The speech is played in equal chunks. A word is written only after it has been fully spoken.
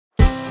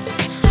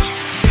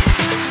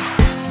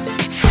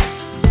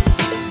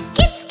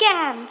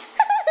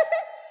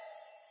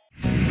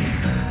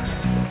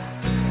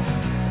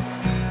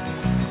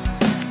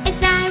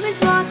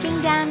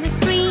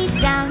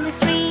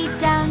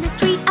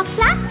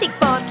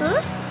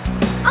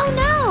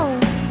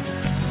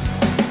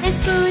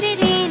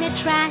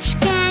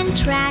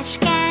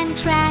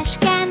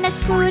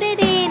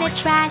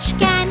trash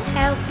can.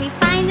 Help me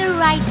find the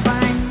right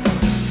one.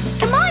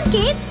 Come on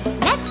kids,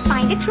 let's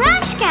find a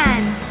trash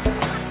can.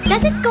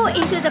 Does it go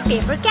into the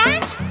paper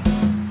can?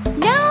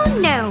 No,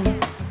 no.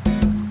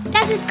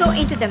 Does it go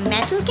into the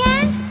metal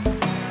can?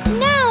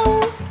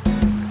 No.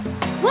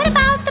 What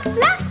about the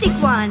plastic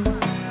one?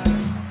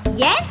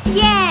 Yes,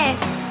 yes.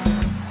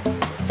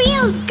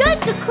 Feels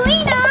good to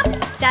clean up,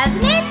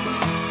 doesn't it?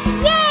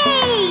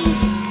 Yay!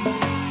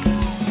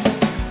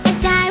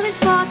 As I was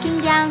walking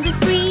down the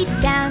street,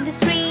 down the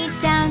street,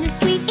 down the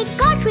street, it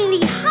got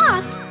really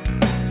hot.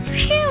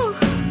 Phew!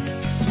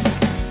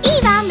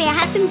 Eva, may I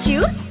have some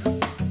juice?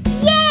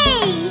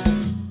 Yay!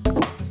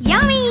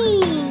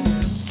 Yummy!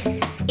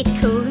 It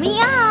cooled me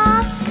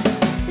off.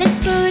 Let's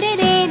put it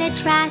in a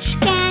trash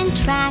can,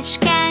 trash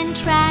can,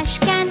 trash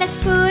can. Let's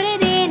put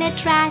it in a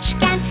trash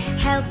can.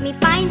 Help me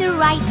find the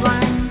right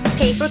one.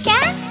 Paper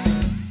can?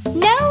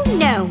 No,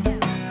 no.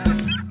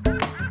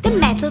 The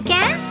metal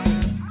can?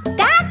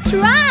 That's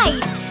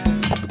right!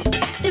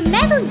 The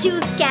metal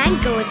juice can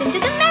goes into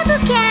the metal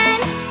can.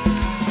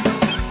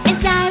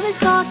 As I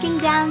was walking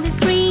down the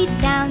street,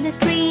 down the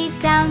street,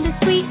 down the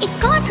street, it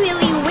got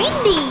really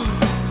windy.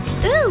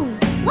 Ooh,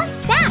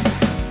 what's that?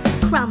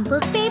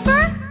 Crumpled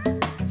paper?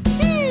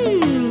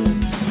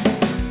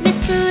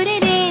 Let's put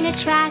it in a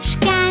trash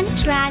can,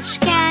 trash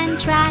can,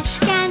 trash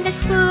can.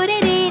 Let's put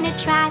it in a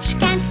trash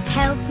can.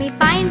 Help me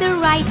find the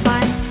right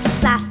one.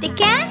 Plastic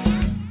can?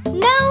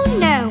 No,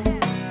 no.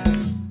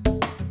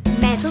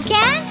 Metal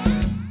can?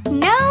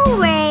 No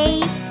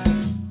way.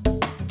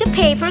 The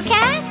paper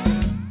can?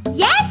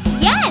 Yes,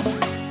 yes.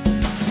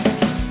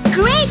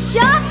 Great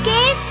job,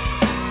 kids!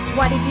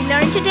 What did we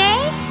learn today?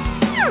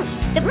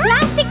 The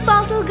plastic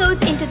bottle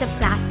goes into the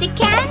plastic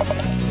can.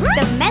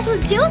 The metal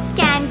juice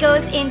can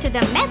goes into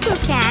the metal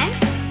can.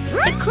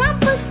 The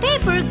crumpled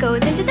paper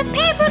goes into the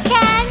paper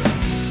can.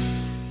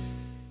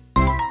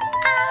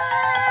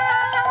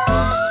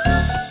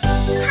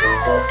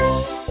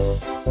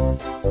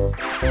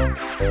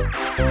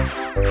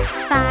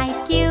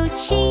 Five cute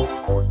sheep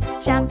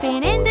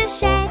jumping in the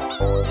shed.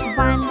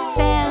 One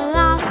fell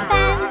off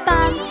and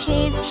bumped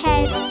his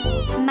head.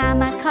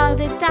 Mama called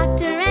the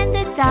doctor and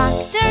the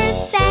doctor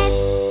said,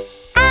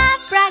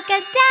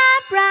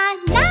 Abracadabra,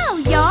 now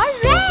you're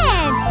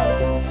red.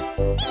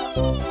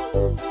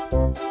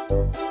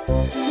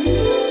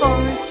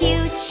 Four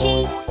cute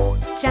sheep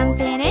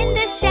jumping in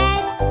the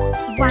shed.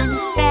 One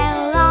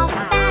fell off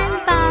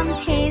and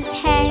bumped his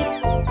head.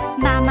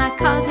 Mama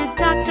called the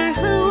doctor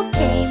who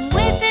came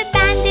with a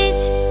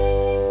bandage.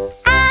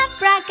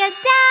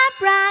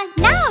 Abracadabra,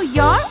 now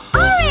you're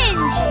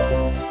orange.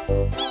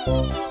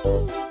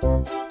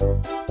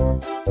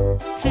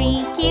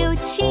 Three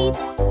cute sheep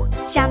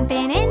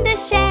jumping in the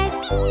shed.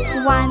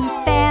 One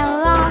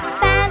fell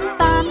off and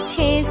bumped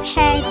his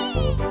head.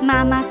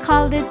 Mama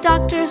called the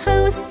doctor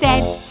who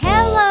said,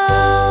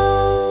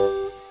 hello.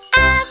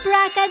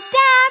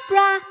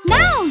 Abracadabra,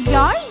 now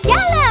you're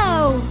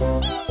yellow.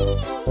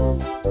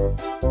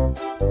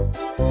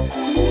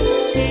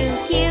 Two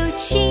cute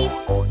sheep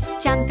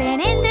jumping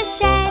in the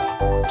shed.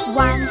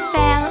 One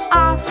fell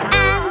off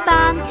and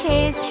bumped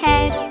his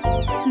head.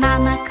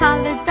 Mama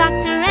called the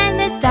doctor and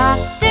the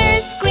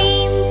doctor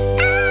screamed,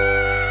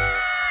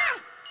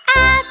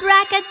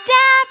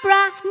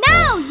 Abracadabra,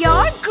 now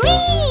you're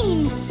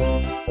green.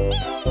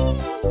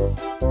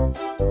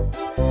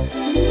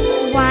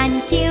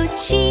 One cute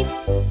sheep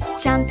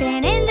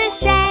jumping in the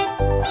shed.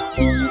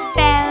 He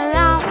fell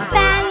off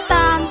and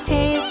bumped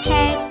his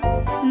head.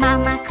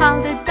 Mama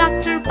called the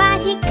doctor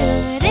but he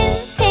couldn't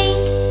think.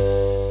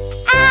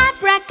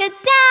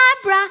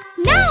 Abracadabra,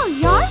 now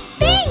you're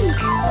pink.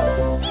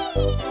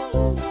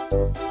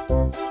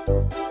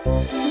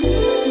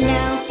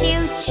 No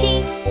cute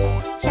sheep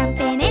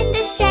jumping in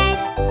the shed.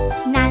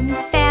 None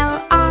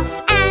fell off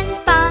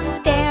and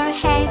bumped their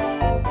heads.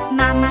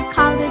 Mama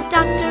called the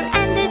doctor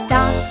and the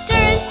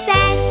doctor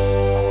said,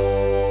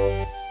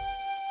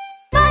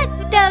 put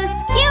those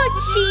cute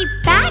sheep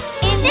back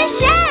in the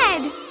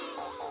shed.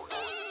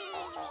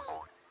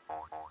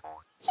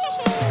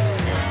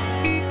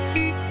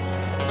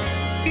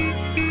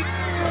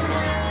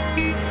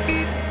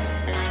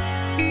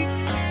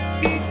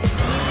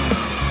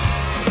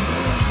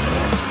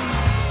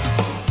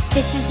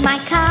 This is my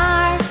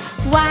car,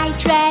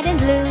 white, red and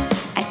blue.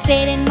 I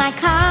sit in my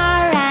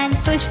car and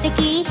push the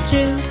key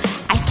through.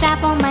 I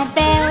strap on my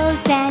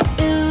belt and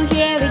ooh,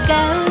 here it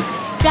goes,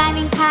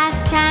 driving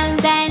past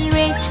towns and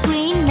rich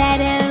green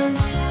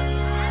meadows.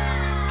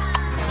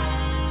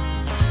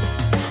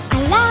 I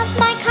love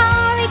my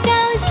car, it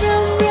goes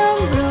vroom,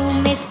 vroom,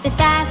 vroom. It's the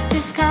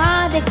fastest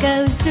car that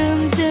goes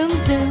zoom, zoom,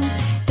 zoom.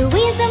 The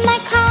wheels of my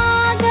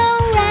car go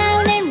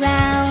round and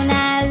round.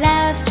 I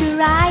love to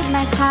ride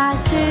my car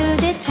through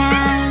the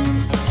town.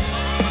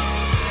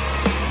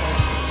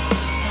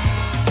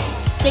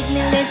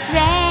 Signal is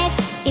red,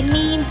 it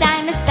means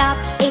I must stop.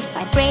 If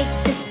I break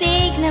the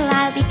signal,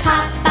 I'll be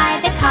caught by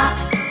the cop.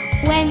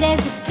 When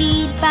there's a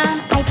speed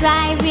bump, I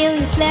drive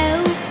really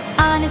slow.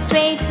 On a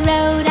straight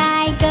road,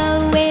 I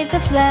go with the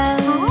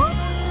flow.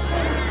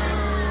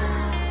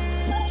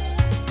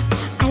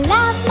 I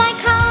love my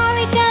car,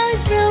 it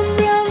goes vroom,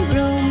 vroom,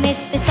 vroom.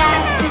 It's the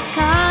fastest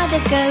car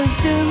that goes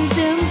zoom,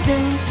 zoom,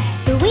 zoom.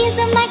 The wheels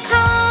of my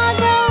car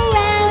go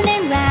round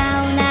and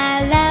round.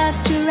 I love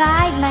to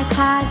ride my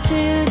car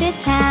through the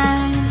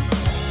town.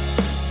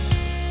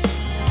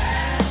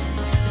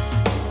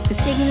 The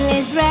signal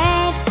is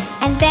red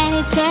and then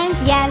it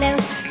turns yellow.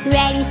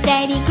 Ready,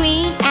 steady,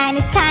 green, and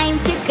it's time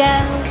to go.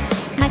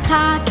 My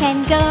car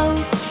can go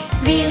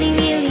really,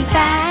 really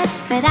fast,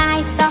 but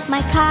I stop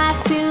my car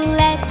to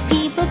let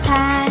people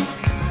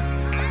pass.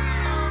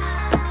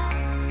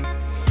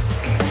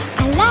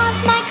 I love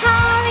my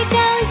car, it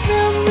goes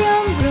vroom,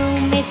 vroom,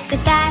 vroom. It's the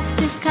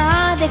fastest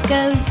car that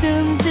goes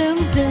zoom,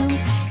 zoom, zoom.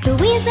 The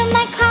wheels of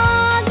my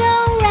car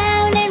go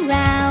round and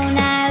round.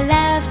 I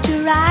love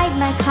to ride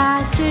my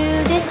car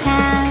through the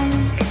town.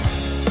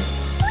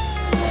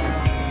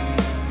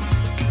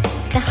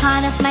 The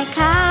horn of my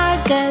car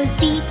goes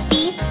beep,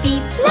 beep,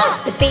 beep.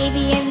 Look, the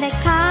baby in the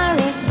car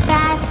is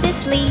fast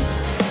asleep.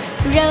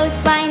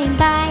 Roads winding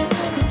by,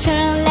 we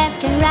turn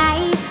left and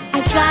right.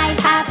 I drive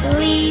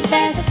happily,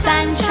 the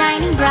sun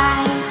shining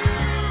bright.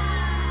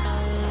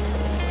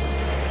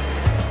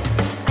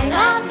 I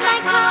love my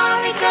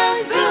car, it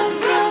goes vroom,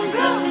 vroom,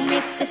 vroom.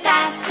 It's the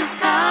fastest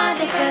car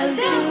that goes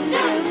zoom,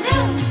 zoom,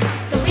 zoom.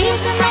 The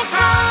wheels of my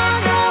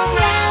car go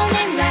round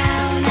and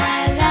round.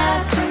 I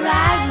love to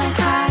ride my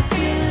car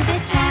through the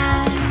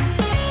town.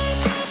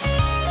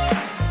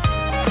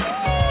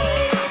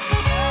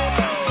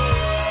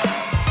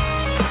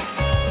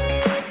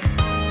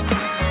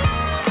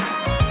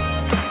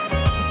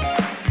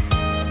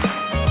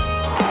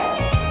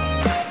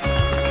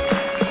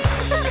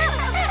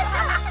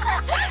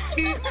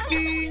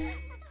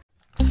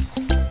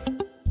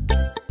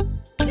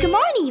 Come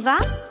on, Eva.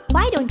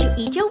 Why don't you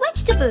eat your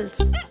vegetables?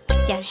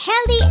 They're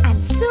healthy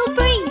and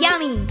super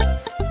yummy.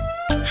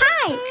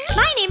 Hi,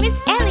 my name is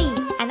Ellie,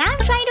 and I'm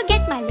trying to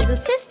get my little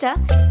sister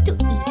to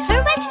eat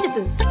her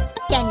vegetables.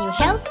 Can you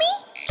help me?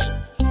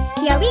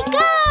 Here we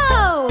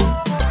go!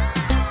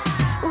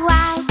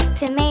 Wow,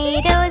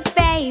 tomatoes,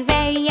 very,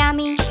 very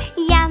yummy.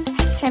 Yum,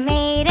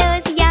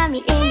 tomatoes,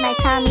 yummy in my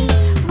tummy.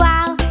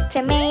 Wow,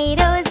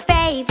 tomatoes,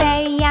 very,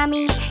 very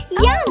yummy.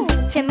 Yum,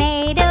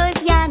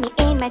 tomatoes, yummy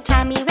in my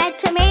tummy. Red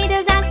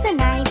tomatoes are so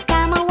nice.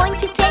 Come on,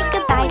 won't you take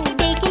a bite?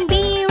 They can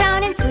be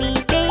round and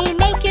sweet. They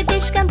make your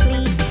dish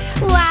complete.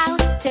 Wow,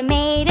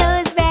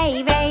 tomatoes,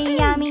 very, very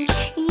yummy.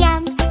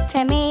 Yum,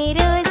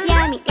 tomatoes,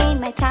 yummy in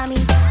my tummy.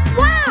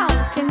 Wow,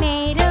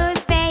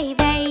 tomatoes, very,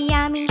 very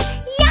yummy.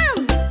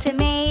 Yum,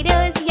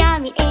 tomatoes,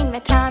 yummy in my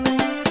tummy.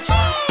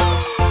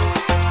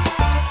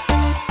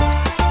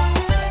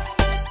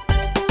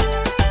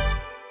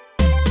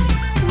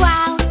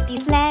 Wow,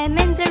 these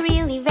lemons are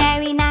really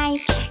very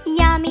nice.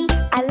 Yummy,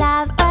 I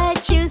love a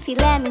juicy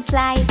lemon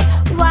slice.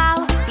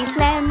 Wow, these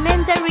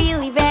lemons are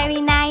really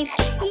very nice.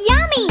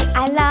 Yummy,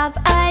 I love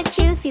a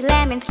juicy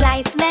lemon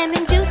slice.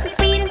 Lemon juice is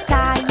sweet and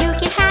sour. You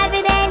can have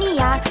it any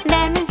hour.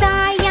 Lemons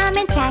are yum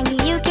and tangy.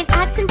 You can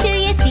add some to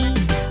your tea.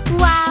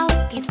 Wow,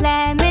 these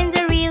lemons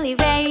are really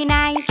very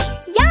nice.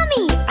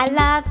 Yummy, I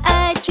love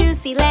a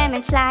juicy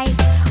lemon slice.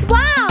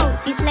 Wow,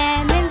 these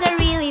lemons are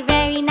really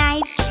very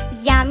nice.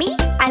 Yummy,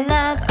 I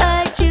love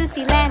a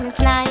juicy lemon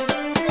slice.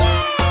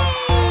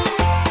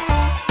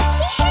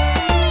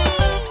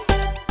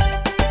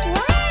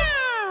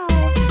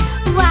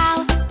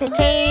 Wow,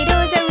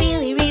 potatoes are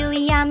really,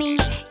 really yummy.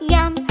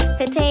 Yum,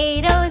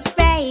 potatoes,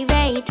 very,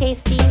 very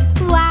tasty.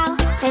 Wow,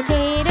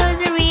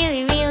 potatoes are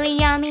really, really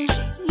yummy.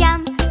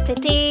 Yum,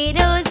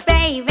 potatoes,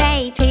 very,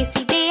 very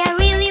tasty. They are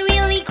really,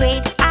 really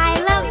great. I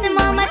love them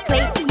on my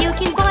plate. You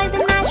can boil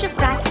them, mash or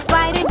fry.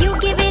 Why don't you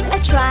give it a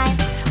try?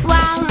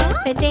 Wow,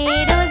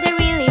 potatoes are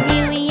really,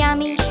 really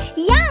yummy.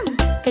 Yum,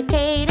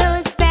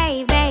 potatoes,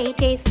 very, very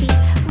tasty.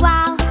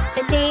 Wow,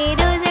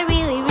 potatoes are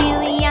really,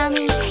 really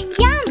yummy.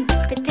 Yum,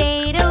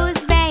 potatoes,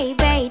 very,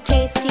 very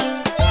tasty.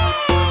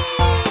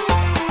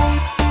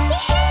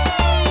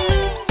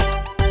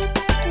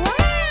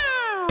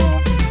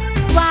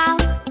 Wow,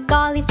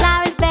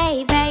 cauliflower's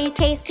very, very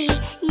tasty.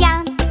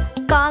 Yum,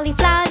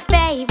 cauliflower's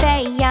very,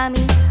 very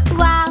yummy.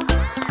 Wow,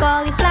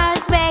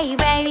 cauliflower's very,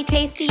 very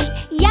tasty.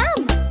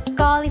 Yum,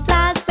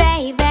 cauliflower's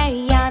very, very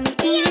yummy.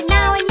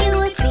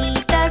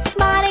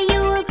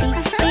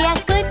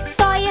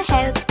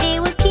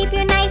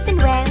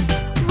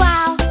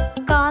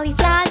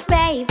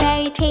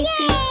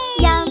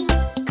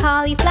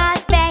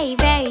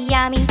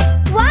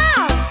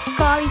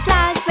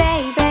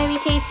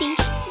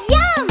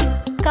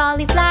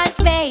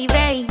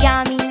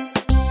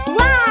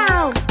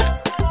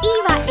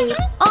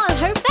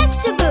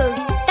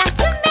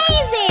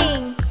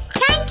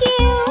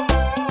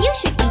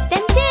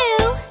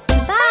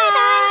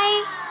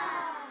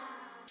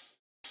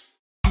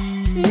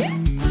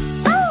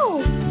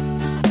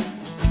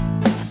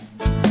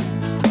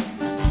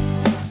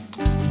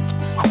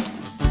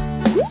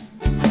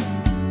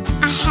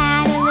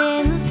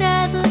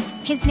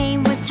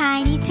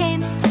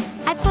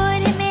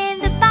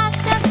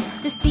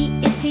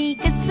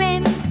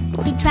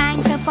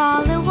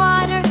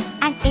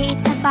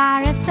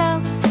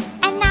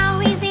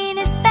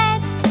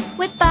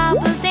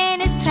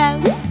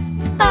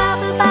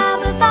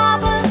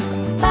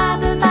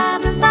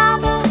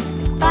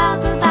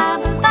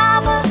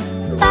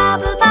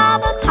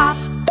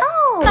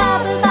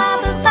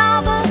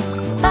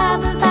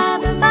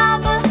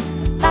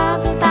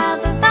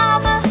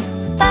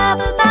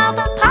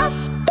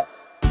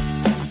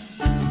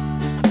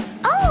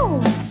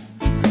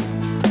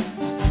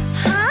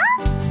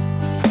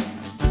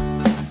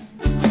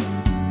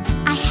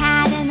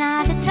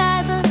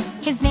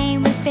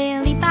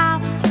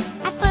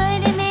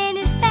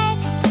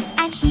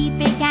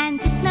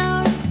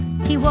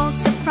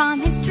 from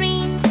his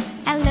dream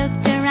and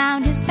looked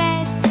around his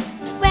bed.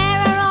 Where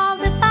are all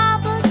the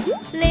bubbles?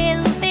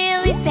 Little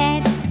Billy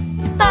said.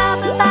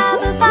 Bubble,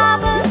 bubble,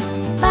 bubble,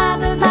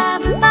 bubble,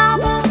 bubble,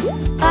 bubble,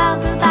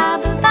 bubble,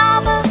 bubble,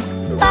 bubble,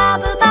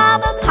 bubble,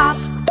 bubble, pop.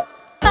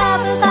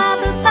 Bubble,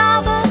 bubble,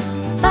 bubble,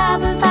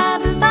 bubble,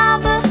 bubble,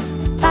 bubble,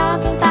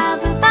 bubble,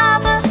 bubble,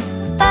 bubble,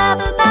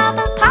 bubble,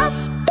 bubble, pop.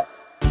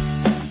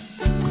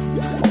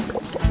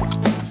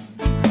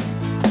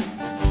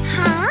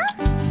 Huh?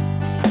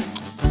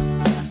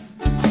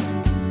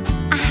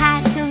 I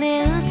had two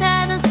little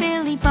turtles,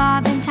 Billy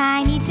Bob and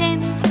Tiny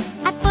Tim.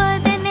 I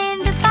put them in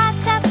the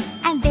bathtub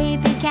and they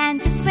began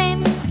to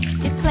swim.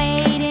 They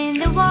played in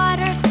the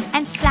water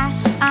and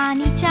splashed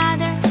on each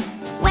other.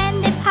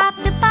 When they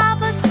popped the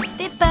bubbles,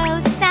 they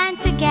both sang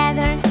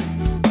together.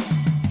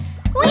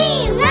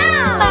 We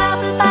love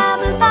bubble,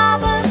 bubble,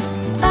 bubble,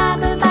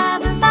 bubble,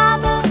 bubble,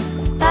 bubble,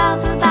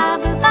 bubble,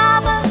 bubble,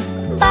 bubble,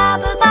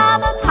 bubble,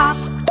 bubble, pop.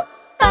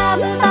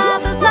 Bubble,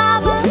 bubble,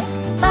 bubble,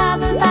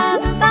 bubble,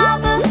 bubble,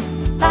 bubble,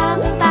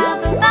 bubble,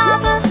 bubble,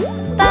 bubble,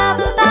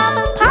 bubble,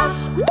 bubble, pop.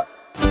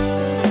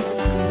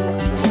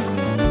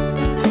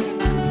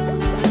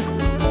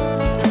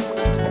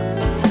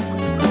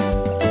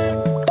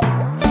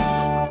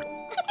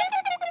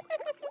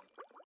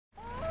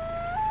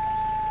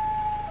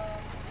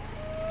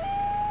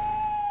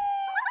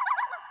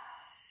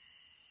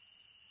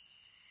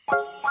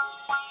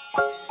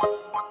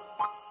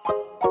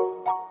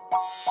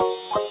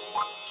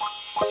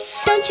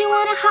 Don't you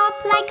wanna hop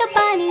like a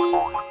bunny?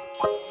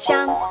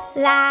 Jump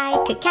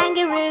like a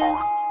kangaroo.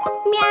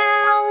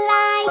 Meow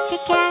like a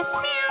cat.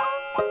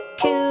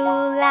 Coo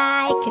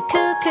like a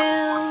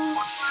cuckoo.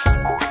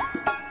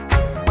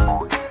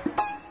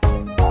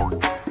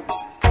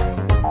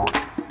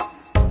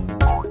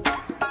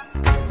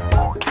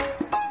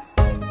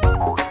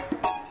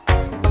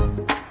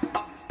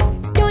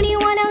 Don't you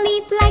wanna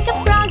leap like a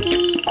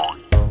froggy?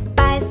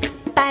 Buzz,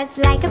 buzz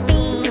like a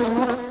bee.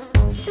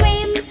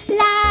 Swim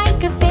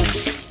like a fish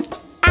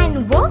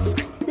and woof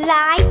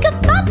like a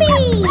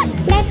puppy.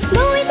 Let's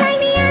move it like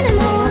the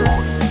animals.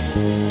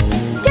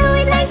 Do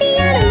it like the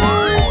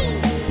animals.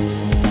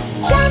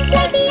 Jump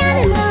like the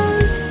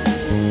animals.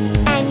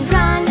 And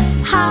run,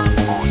 hop,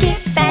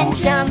 skip and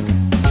jump.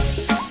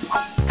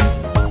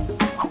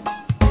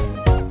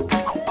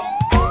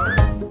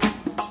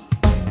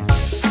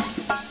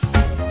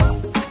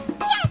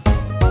 Yes!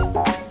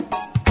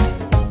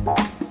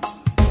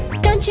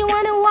 Don't you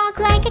wanna walk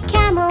like a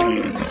camel?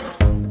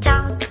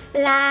 Talk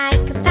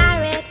like a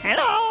parrot.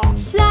 Hello.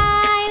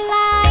 Fly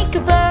like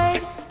a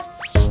bird.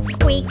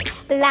 Squeak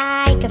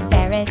like a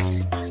ferret.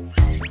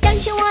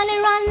 Don't you wanna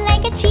run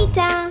like a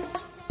cheetah?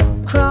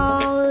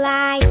 Crawl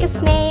like a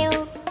snail.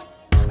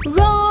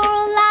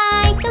 Roar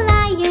like a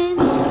lion.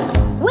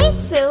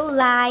 Whistle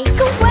like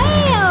a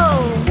whale.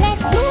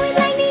 Let's move it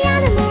like the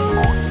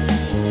animals.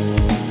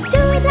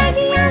 Do it like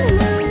the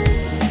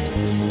animals.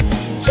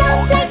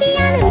 Jump like the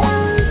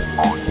animals.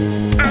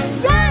 And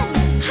run,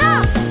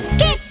 hop,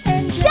 skip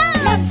and jump.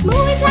 Let's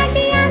move it like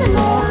the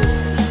animals.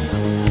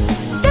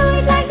 Do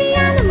it like the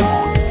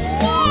animals.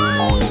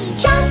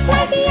 Jump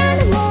like the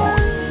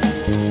animals.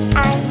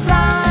 And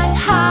run,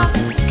 hop,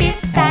 skip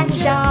and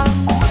jump.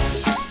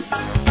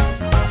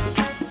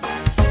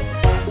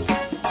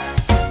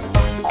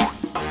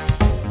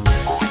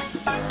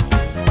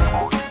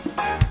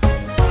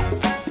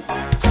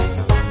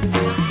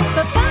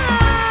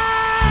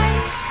 Bye-bye!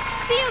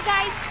 See you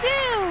guys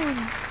soon!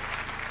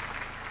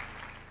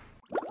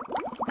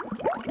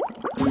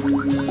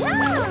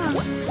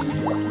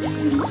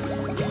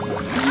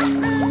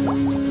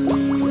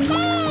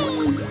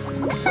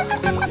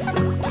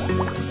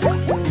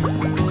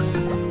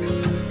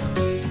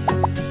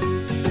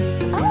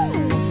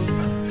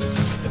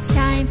 It's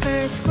time for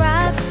a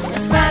scrub. A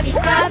scrubby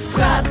scrub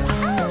scrub.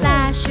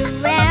 Splash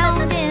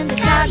around in the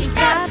tubby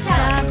tub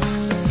tub.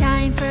 It's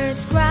time for a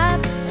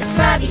scrub. A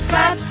scrubby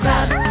scrub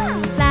scrub.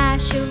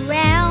 Splash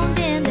around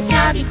in the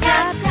tubby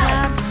tub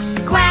tub.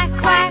 Quack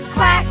quack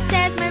quack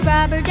says my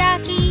rubber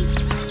ducky.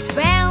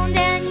 Round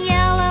and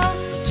yellow,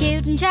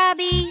 cute and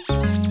chubby.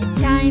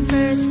 It's time for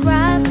a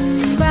scrub.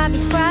 A scrubby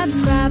scrub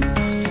scrub.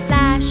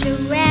 Splash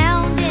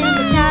around in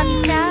the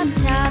tubby tub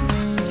tub.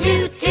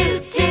 Toot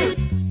toot toot,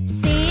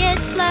 see it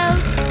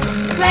float.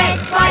 Red,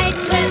 white,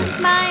 and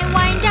blue, my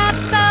wind-up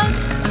boat.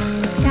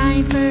 It's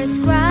time for a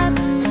scrub.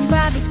 A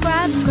scrubby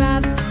scrub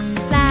scrub.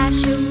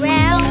 Splash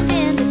around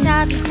in the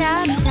tubby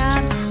tub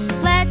tub.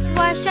 Let's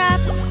wash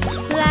up,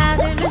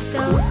 lather the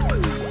soap.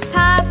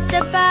 Pop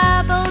the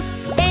bubbles,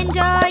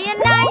 enjoy a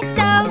nice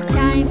soak. It's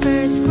time for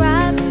a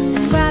scrub.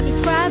 A scrubby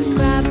scrub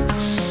scrub.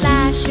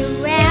 Splash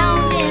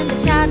around in the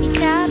tubby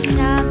tub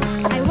tub.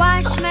 I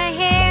wash my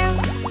hair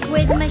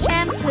with my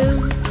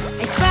shampoo.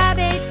 I scrub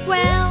it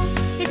well,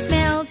 it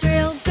smells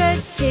real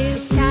good too.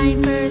 It's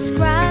time for a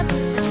scrub.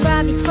 A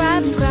scrubby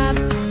scrub scrub.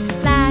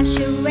 Splash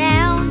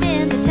around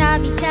in the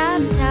tubby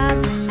tub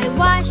tub. I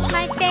wash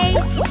my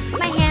face,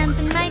 my hands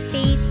and my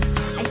feet.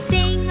 I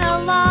sing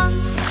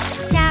along,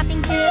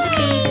 tapping to the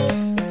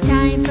beat. It's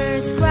time for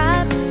a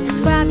scrub. A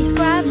scrubby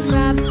scrub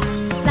scrub.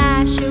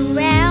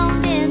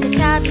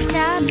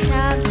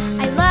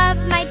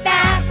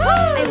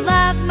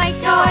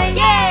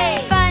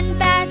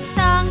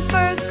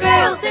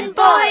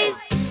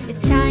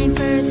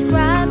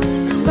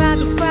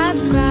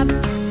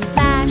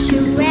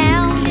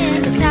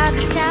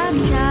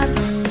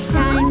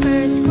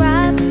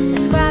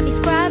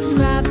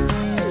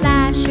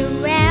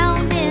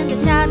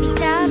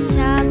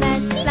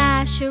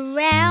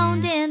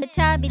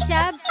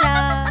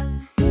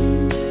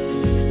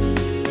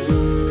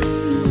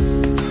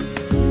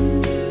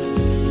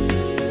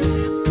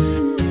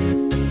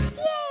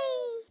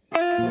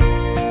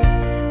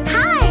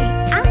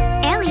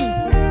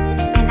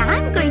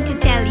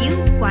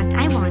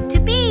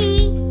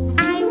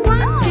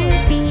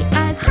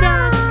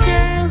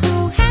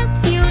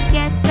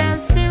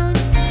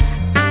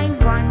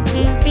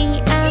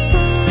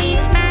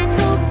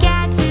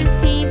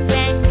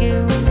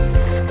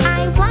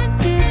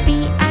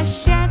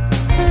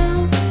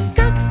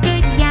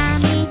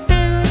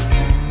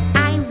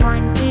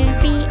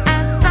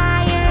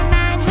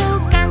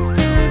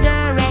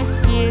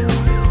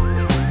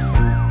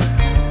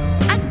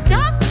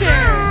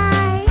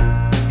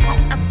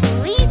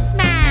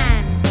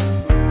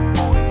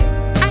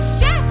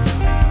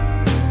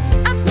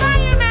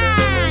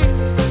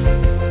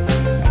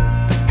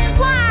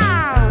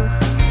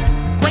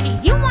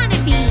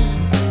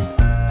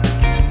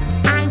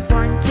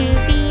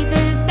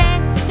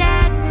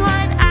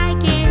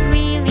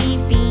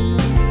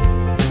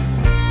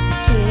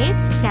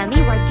 Tell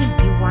me, what do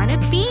you want to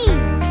be?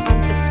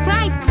 And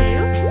subscribe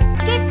to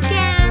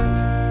Kidscamp.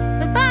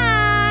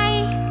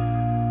 Bye-bye.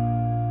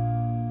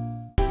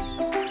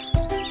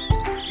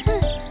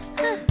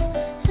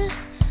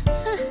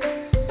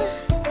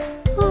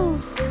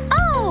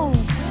 Oh!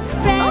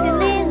 Spread a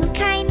little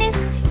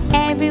kindness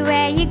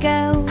everywhere you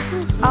go.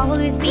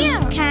 Always be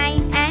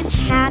kind and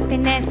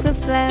happiness will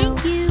flow.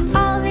 Thank you.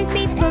 Always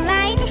be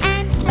polite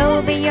and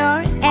obey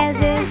your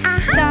elders.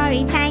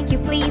 Sorry, thank you,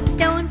 please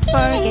don't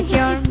forget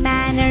your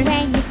manners.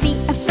 When you see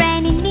a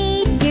friend in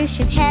need, you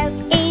should help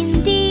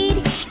indeed.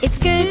 It's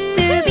good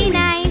to be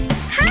nice.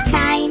 Be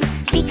kind,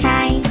 be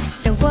kind.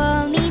 The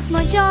world needs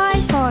more joy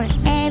for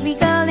every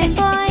girl and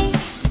boy.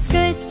 It's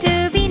good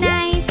to be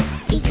nice.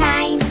 Be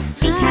kind,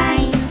 be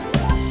kind.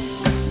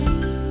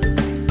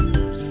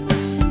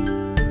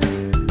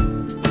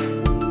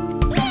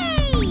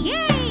 Yay!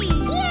 Yay!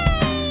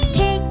 Yay!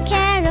 Take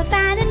care of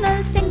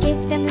animals and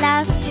give them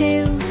love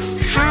too.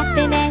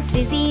 Happiness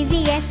is easy,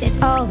 yes, it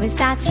always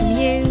starts from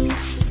you.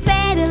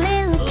 Spread a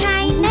little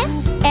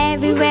kindness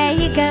everywhere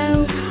you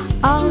go.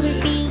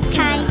 Always be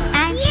kind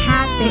and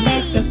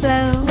happiness will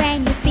flow.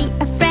 When you see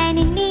a friend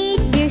in need,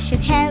 you should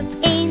help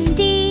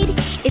indeed.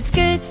 It's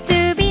good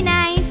to be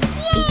nice.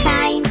 Be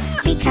kind,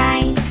 be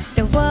kind.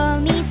 The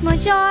world needs more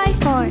joy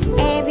for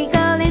every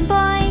girl and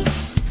boy.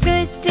 It's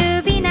good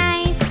to be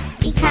nice.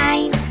 Be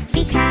kind,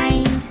 be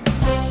kind.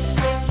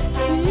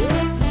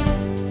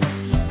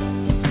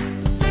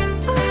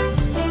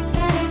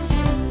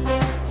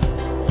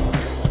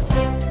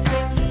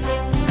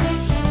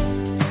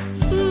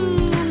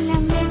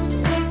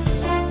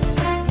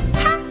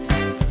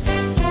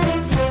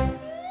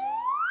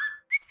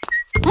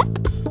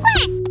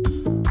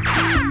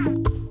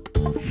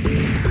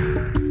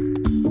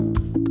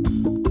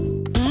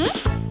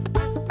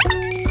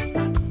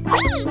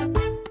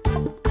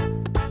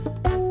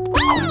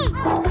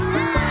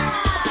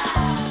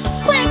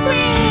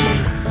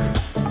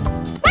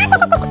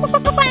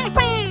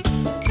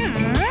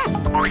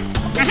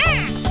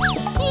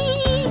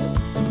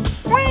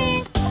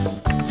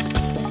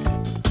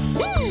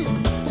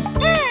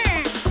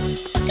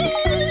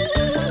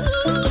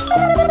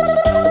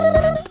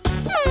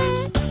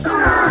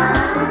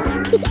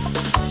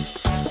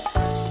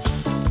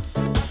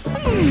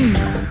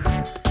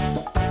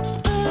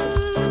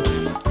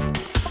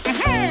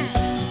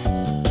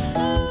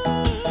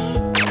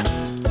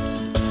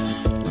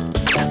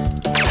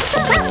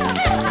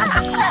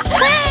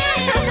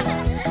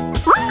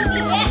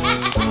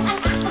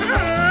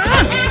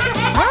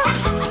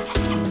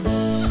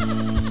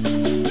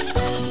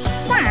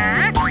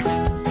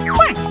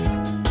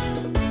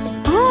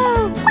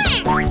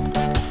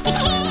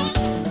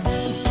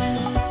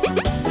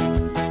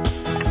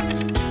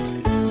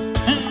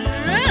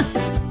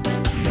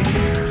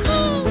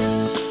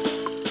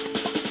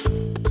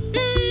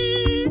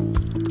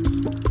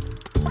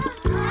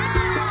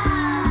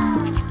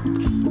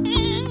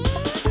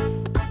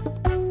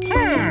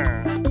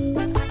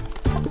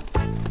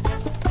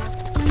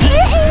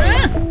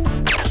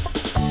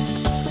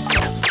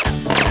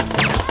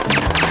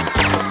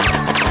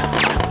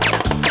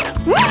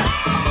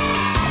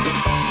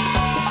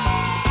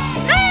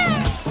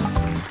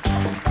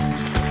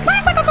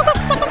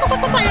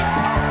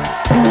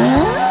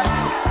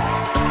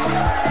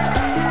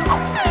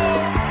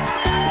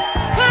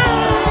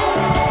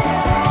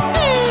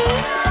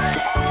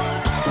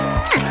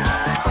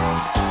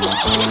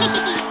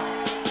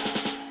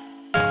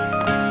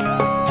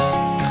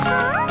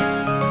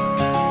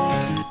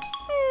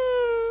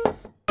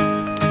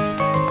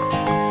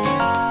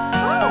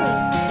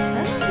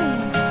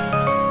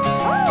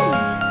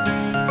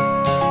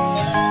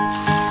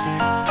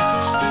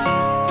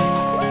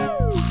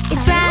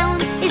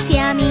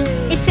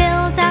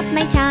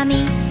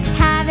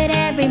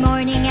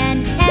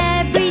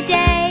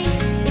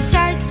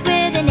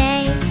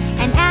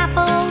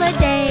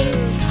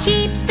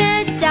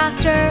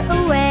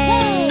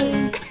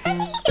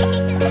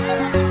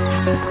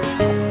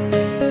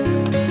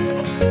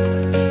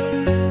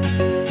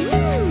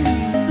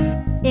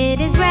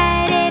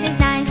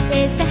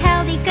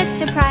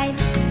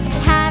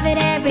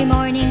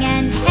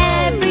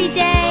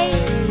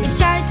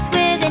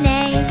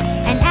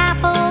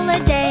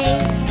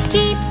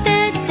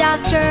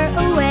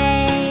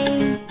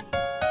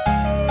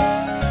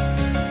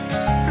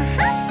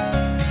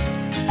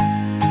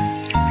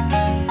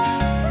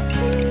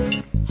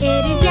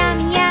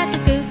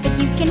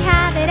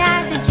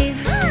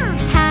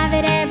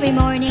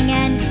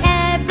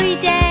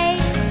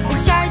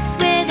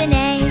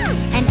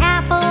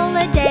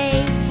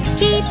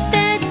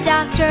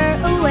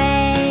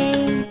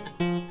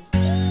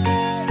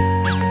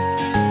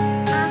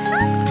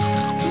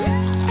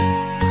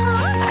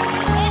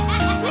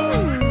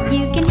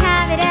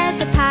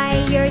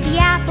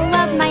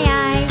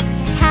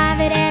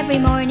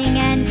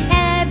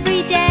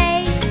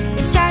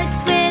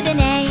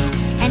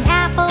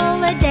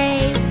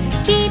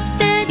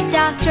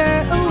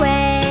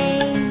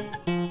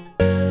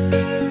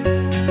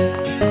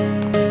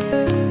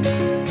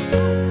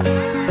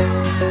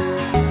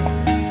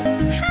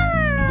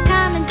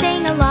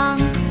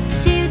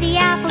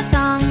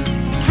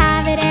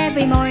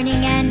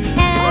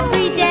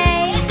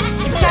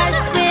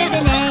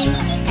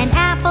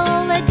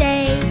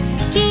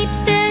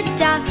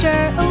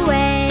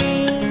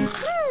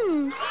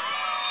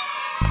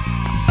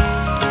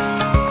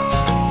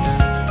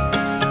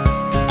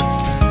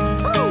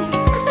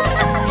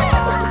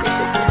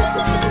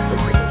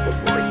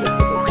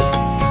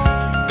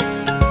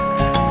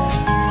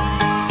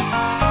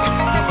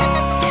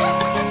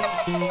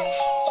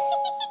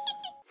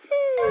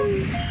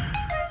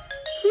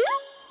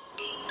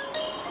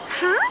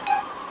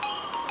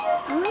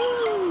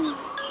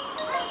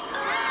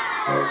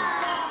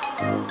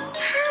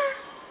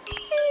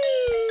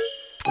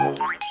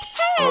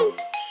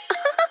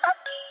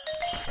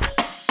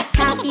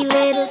 Sleepy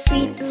little,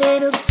 sweet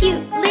little,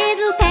 cute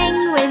little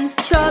penguins.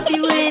 Chubby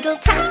little,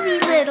 tiny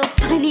little,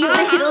 funny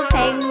little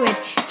penguins.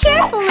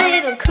 Cheerful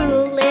little,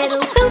 cool little,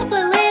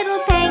 pooper little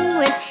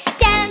penguins.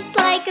 Dance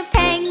like a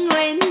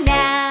penguin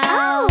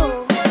now.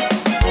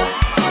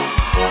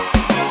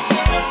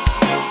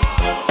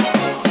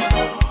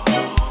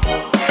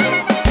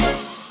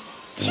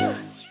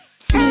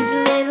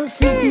 Sneezy little,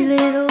 sleepy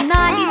little,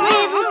 naughty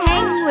little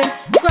penguins.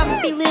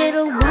 Grumpy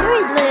little,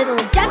 worried little,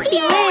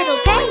 jumpy little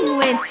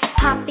penguins.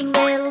 Hopping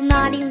little,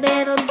 naughty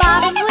little,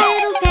 bobbing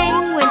little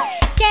penguins.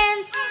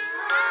 Dance,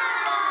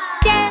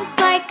 dance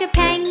like a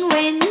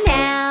penguin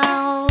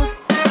now.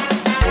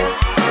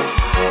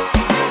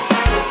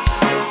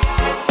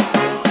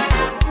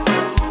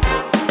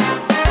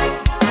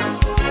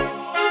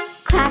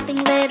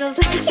 Clapping little,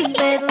 laughing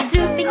little,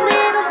 drooping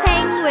little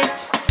penguins.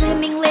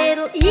 Swimming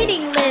little,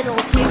 eating little,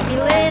 snoopy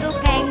little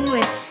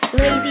penguins.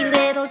 Lazy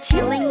little,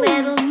 chilling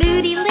little,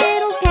 moody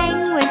little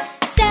penguins.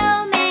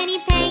 So many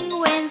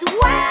penguins,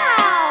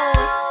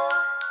 wow!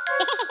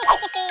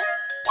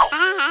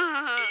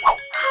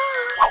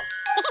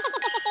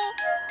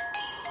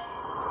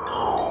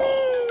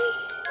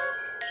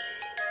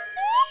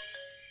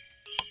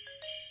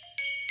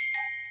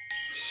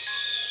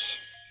 Shh.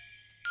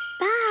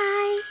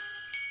 Bye.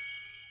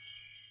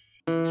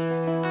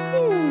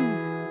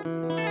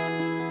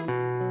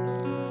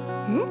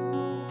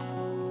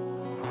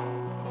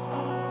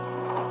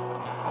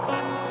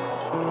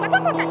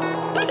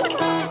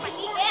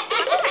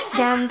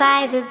 Down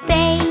by the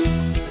bay,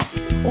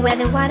 where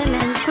the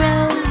watermelons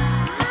grow,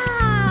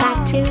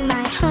 back to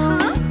my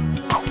home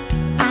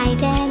I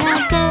dare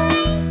not go.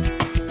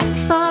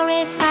 For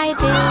if I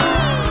do,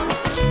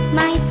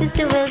 my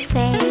sister will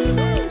say,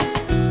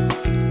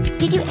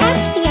 did you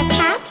ever see a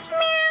cat?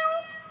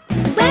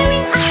 Meow.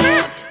 Wearing a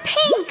hat,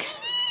 pink.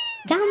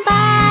 Down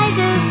by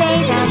the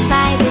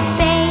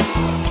bay,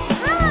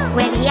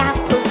 where the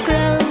apples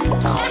grow,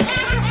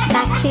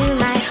 back to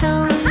my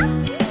home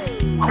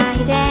I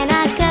dare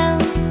not go.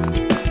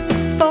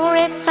 For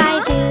if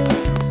I do,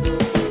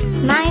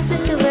 my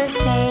sister will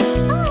say,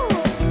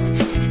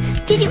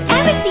 did you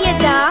ever see a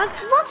dog?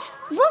 Woof,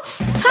 woof,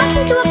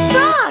 talking to a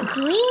frog.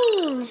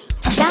 Green.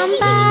 Down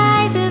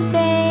by the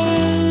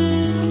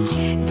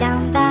bay,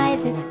 down by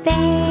the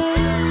bay,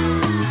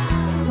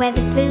 where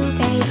the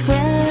blueberries grow,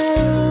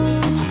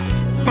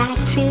 back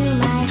to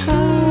my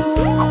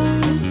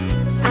home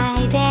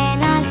I dare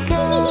not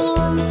go.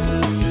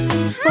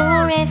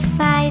 For if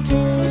I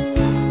do,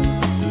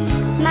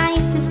 my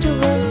sister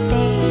will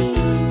say,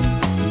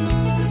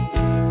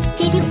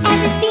 did you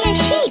ever see a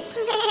sheep?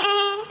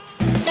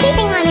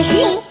 Sleeping on a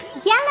heap.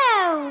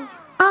 Yellow.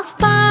 Off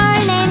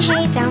barn and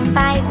hay, down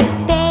by the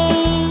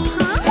bay,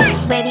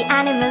 where the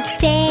animals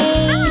stay.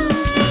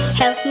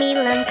 Help me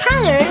learn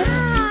colors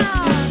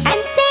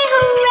and say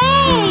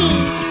hooray.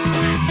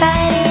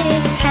 But it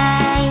is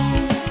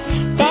time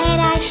that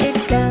I should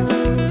go.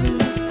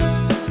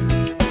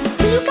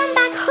 Will you come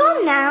back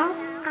home now?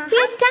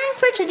 We're done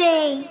for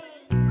today.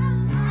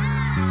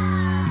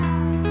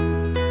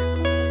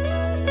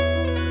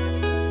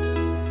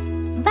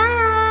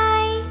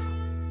 Bye.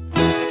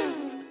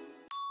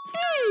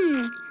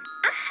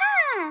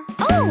 Aha.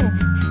 Oh.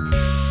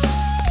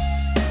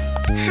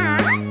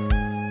 Huh?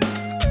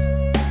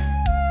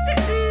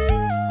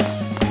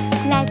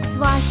 Let's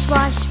wash,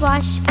 wash,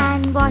 wash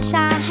and wash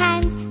our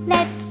hands.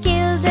 Let's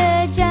kill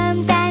the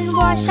germs and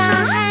wash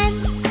our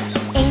hands.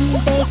 In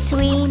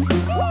between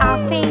our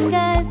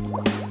fingers,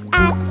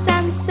 add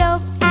some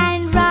soap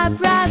and rub,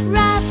 rub,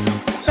 rub.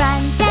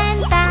 Front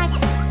and back,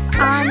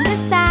 on the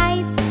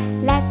sides.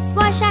 Let's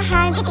wash our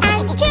hands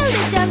and kill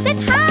the germs that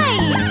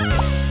hide.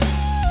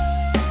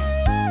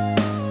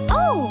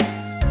 Oh!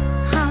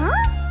 Huh?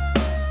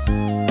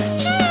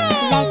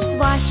 Hey! Let's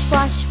wash,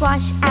 wash,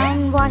 wash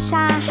and wash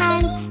our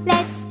hands.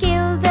 Let's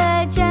kill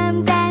the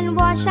germs and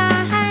wash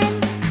our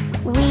hands.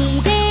 We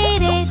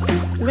did it,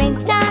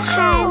 rinsed our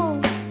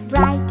hands,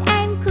 bright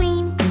and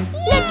clean.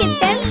 Look at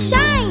them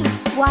shine.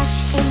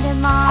 Wash in the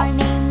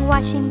morning,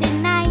 wash in the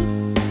night.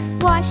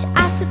 Wash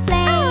after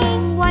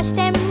playing, wash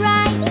them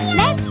right.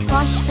 Let's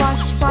wash,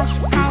 wash, wash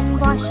and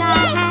wash our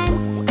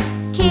hands.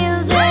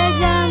 Kill the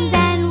germs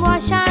and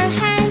wash our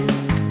hands.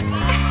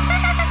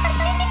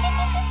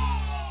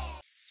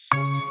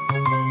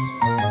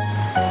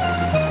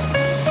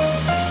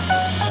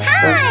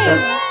 Hi!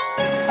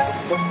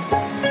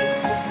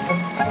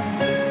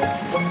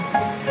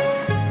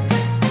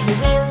 The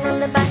wheels on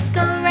the bus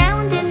go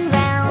round and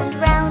round,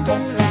 round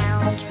and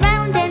round,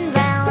 round and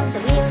round. The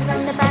wheels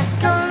on the bus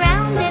go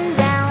round and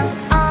round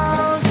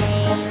all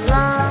day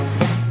long.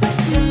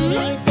 Who do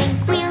you think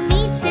we'll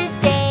meet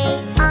today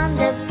on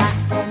the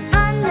bus and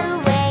on the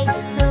way?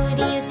 Who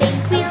do you think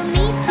we'll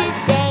meet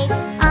today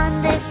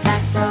on this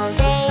bus all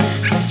day?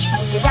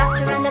 The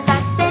doctor on the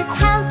bus says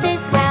health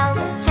is well.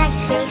 Check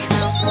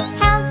yourself,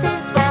 health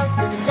is well.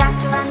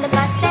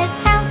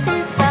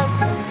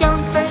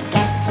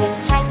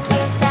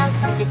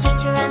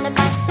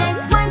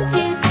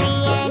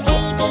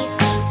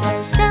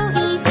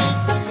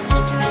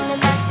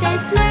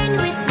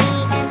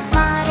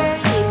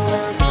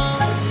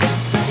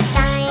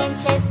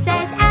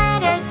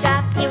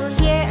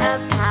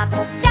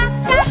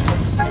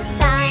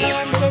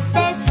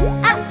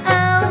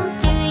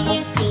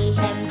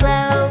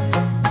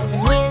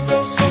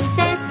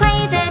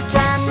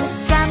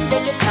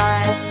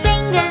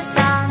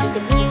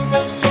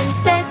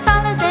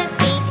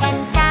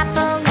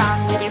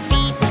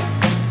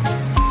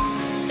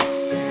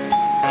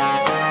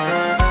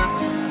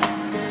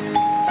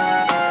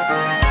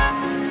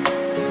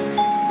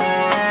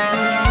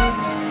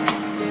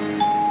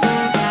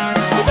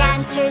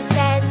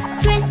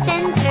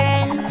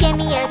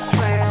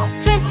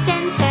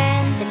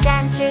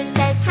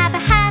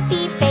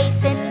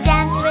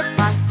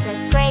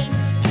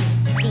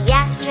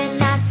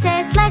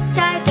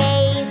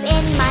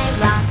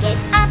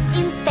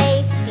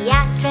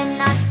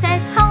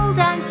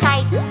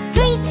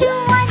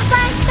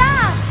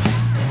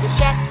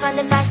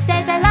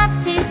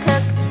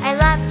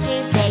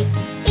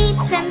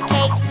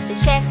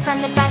 chef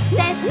on the bus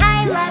says,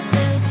 I love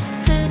food,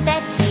 food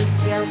that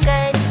tastes real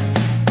good.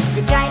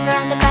 The driver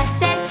on the bus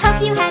says,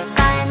 hope you had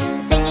fun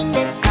singing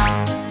this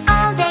song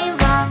all day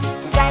long.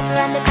 The driver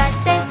on the bus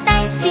says,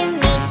 nice to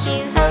meet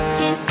you, hope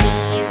to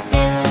see you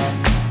soon.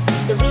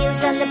 The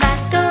wheels on the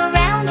bus go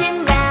round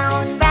and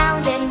round,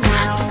 round and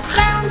round,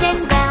 round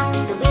and round.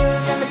 The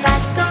wheels on the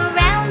bus go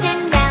round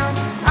and round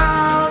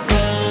all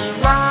day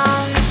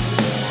long.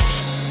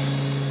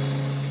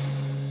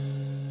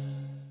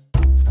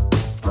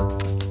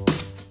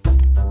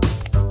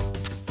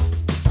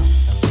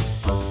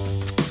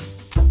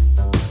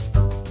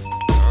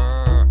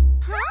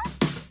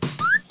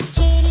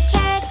 Kitty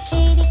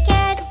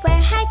cat,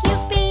 where had you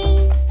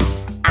been?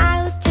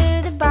 Out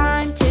to the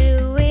barn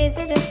to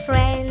visit a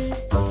friend.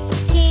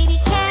 Kitty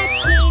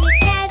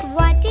cat,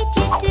 what did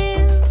you do?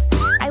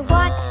 I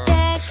watched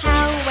the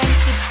cow when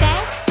she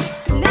said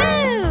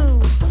moo.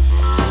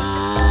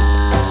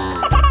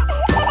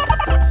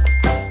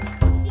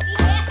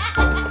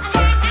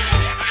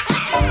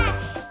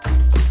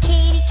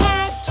 Kitty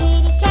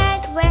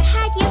cat, where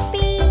had you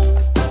been?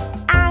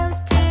 Out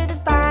to the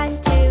barn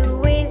to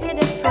visit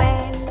a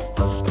friend.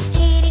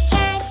 Kitty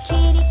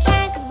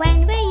cat, when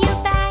were you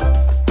back?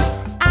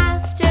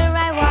 After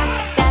I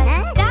watched the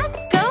duck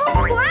go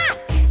quack.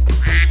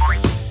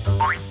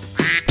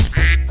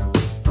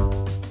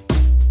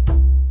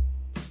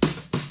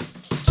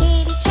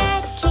 Kitty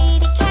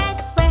cat,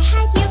 where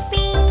had you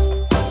been?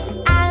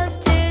 Out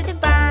to the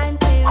barn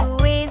to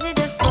visit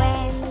a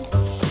friend.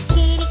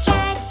 Kitty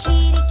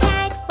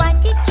cat, what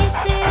did you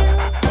do?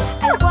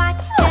 I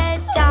watched the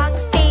dog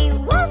say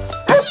woof.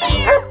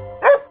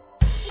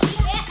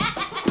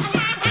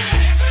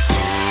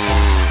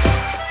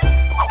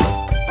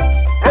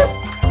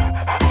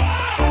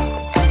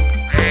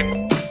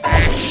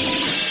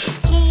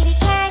 Kitty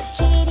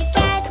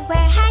cat,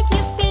 where had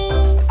you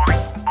been?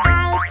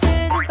 Out to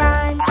the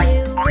barn to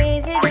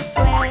visit a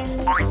friend.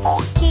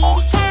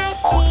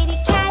 Kitty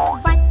cat,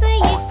 what were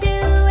you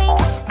doing?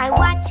 I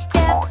watched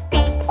the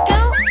pig go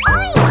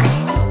oink.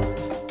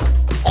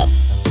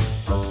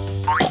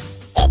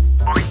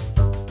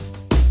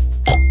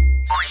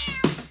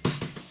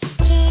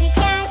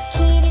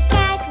 Kitty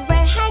cat,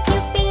 where had you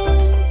been?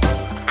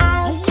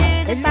 Out to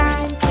the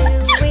barn to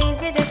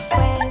visit a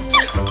friend.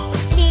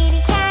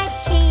 Kitty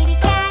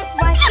cat,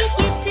 what did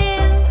you do?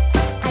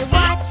 I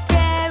watched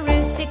the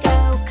rooster go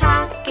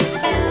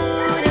cock-a-doodle-doo.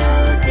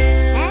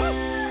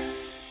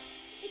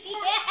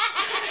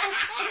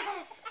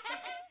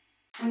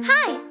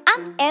 Hi,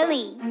 I'm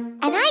Ellie,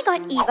 and I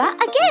got Eva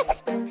a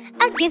gift.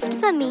 A gift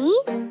for me?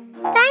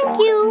 Thank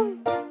you.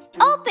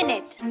 Open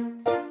it.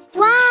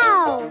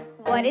 Wow,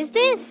 what is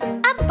this?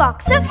 A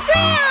box of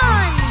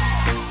crayons.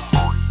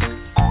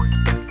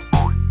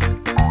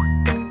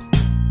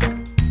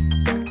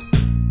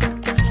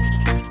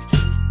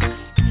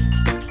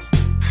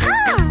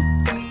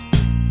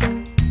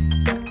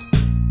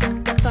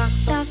 A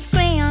box of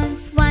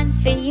crayons, one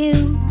for you.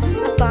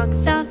 A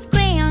box of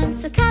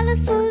crayons, so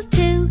colorful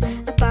too.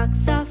 A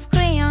box of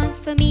crayons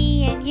for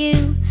me and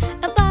you.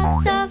 A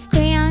box of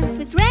crayons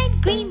with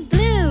red, green,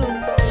 blue.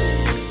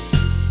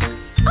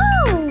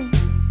 Oh!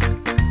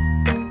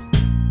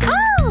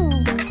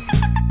 Oh!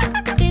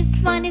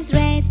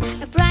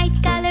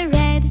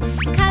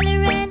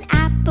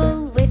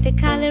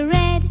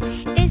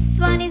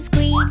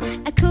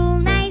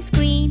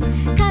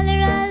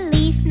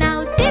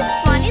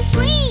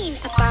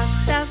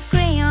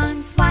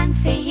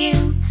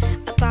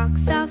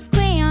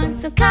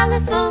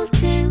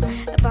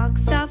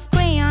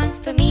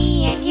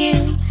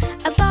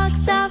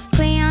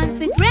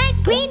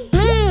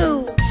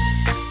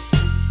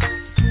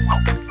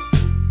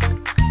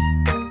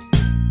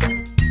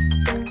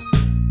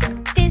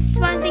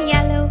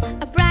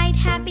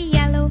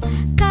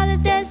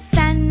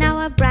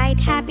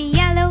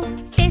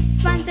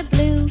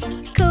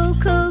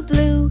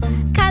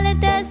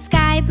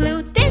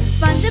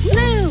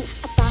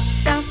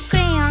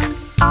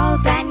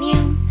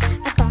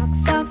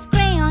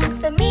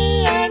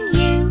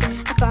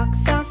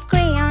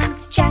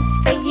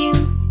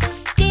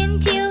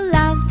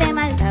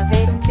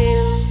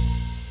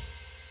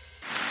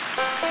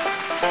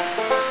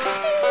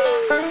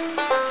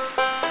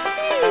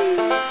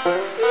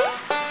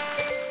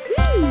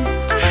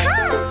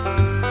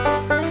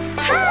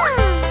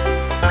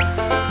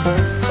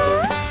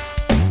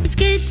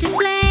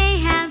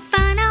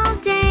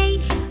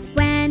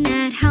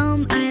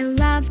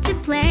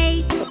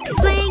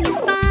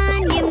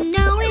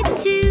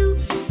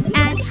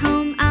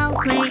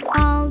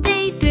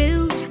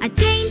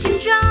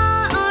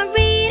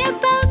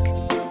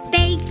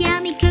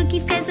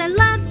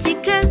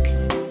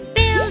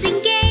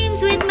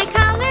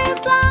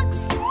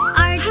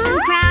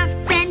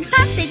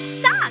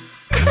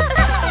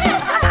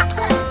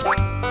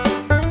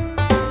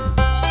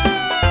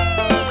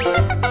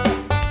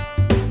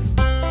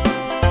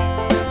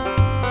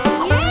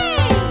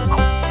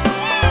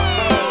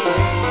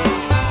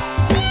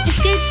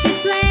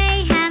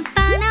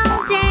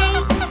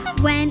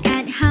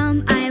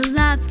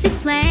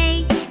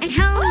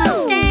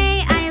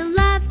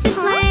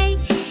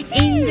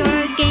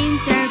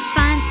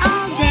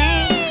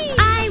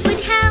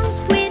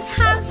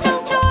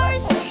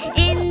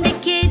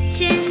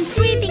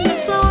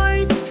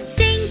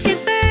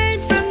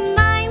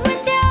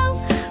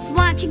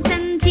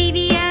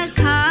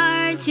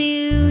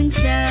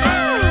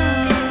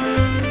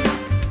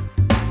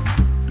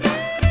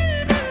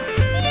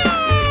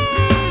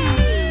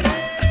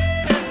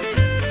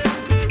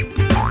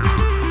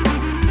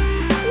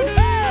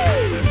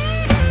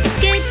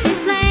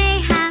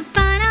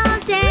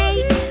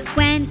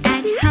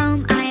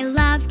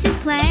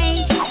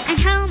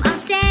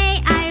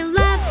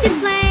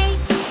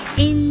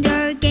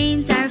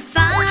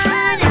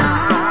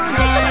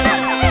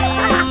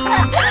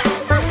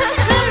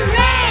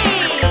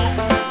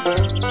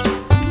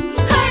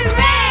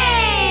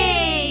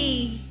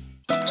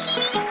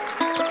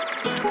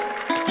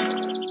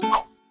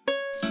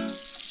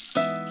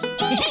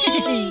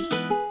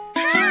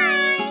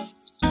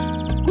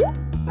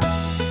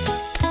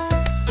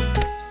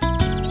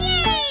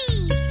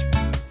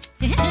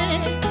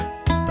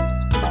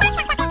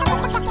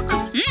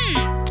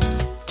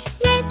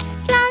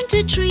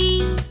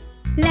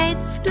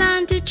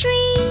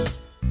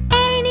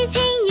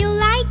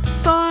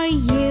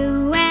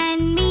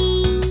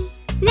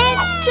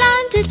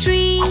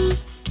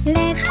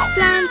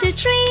 plant a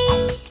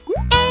tree.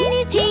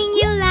 Anything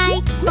you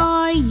like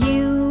for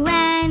you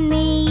and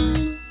me.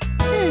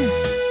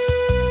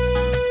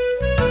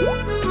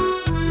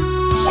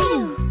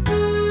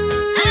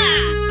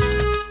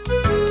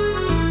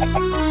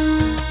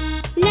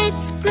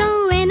 Let's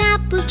grow an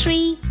apple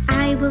tree.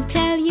 I will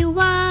tell you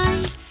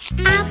why.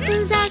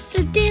 Apples are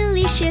so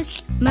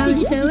delicious, more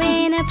so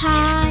in a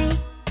pie.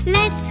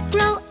 Let's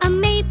grow a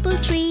maple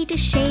tree to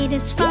shade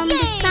us from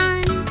the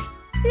sun.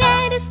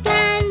 Let us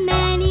plant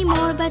many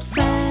more, but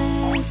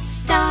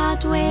first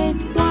start with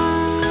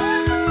one.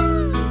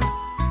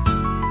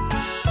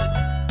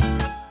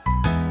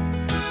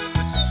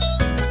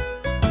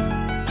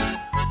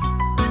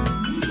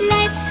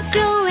 Let's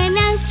grow an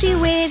elm tree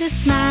with a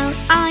smile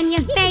on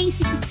your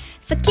face.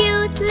 For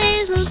cute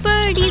little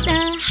birdies,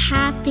 a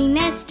happy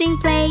nesting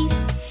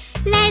place.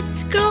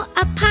 Let's grow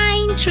a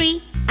pine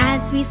tree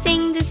as we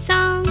sing the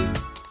song.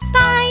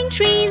 Pine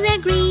trees are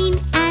green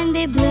and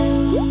they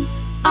bloom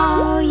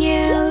all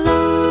year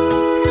long.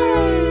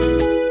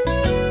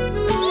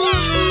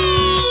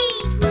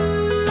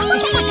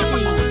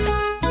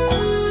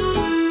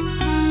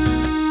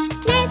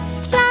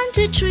 Let's plant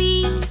a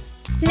tree.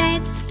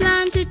 Let's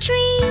plant a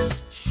tree.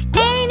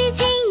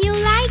 Anything you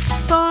like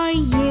for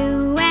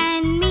you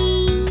and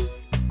me.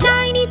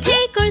 Tiny,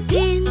 thick or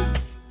thin,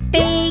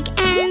 big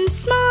and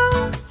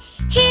small.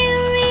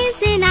 Here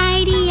is an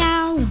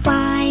idea,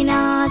 why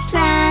not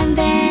plant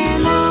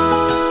them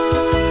all?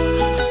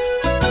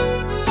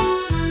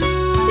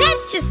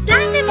 Let's just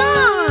plant them all!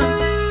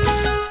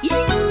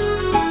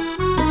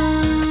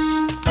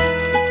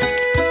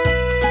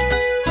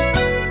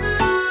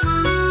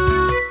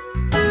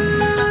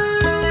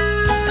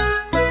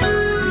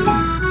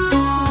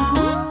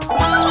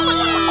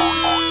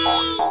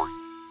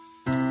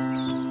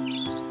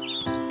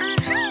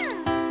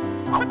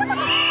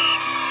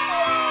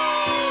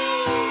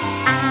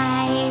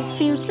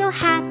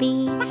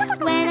 Happy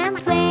when I'm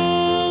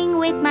playing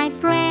with my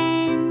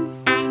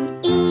friends. I'm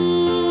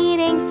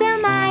eating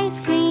some ice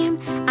cream.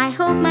 I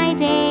hope my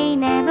day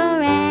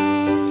never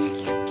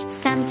ends.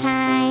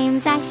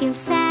 Sometimes I feel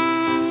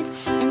sad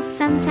and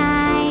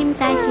sometimes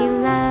I feel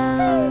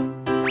low.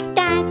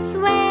 That's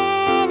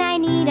when I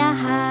need a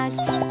hug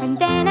and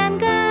then I'm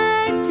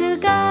good to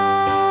go.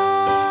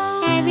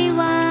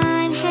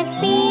 Everyone has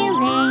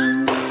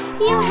feelings.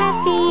 You have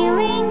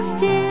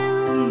feelings too.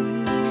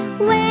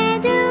 Where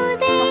do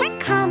they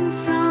come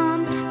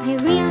from? I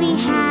really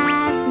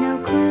have no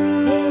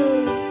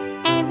clue.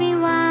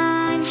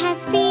 Everyone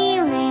has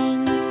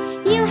feelings.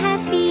 You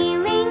have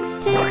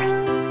feelings too.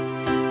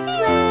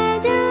 Where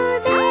do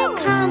they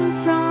come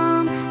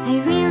from?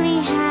 I really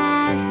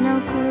have no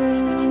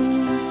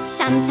clue.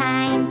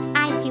 Sometimes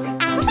I feel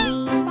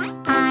angry.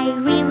 I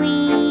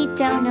really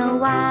don't know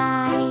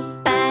why.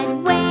 But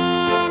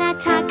when I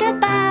talk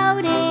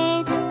about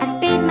it, I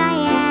bid my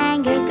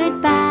anger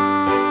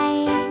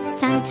goodbye.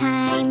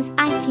 Sometimes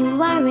I feel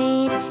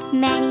worried,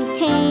 many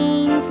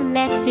things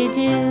left to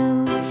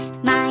do.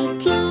 My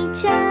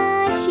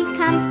teacher, she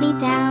calms me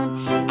down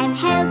and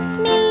helps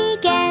me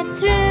get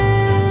through.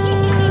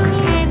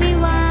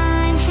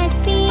 Everyone has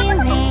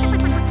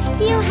feelings,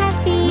 you have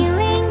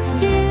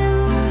feelings too.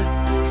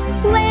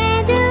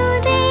 Where do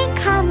they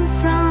come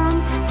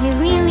from? I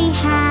really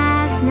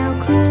have no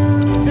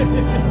clue.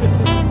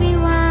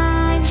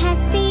 Everyone has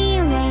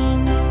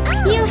feelings,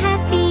 you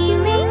have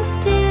feelings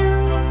too.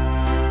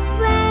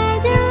 Where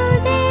do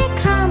they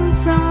come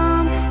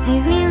from? I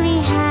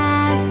really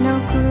have no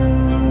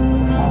clue.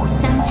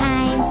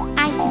 Sometimes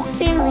I feel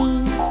silly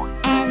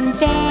and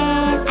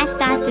then I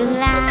start to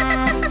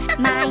laugh.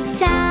 My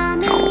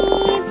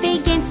tummy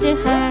begins to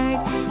hurt,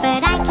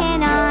 but I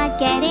cannot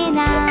get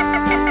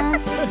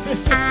enough.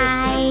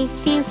 I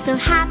feel so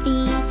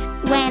happy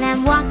when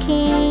I'm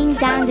walking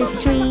down the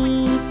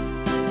street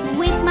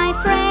with my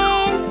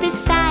friends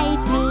beside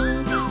me.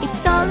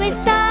 It's always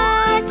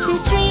such a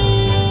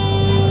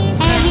treat.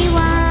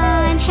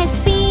 Everyone has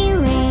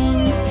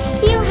feelings.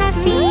 You have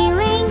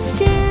feelings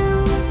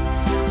too.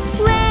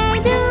 Where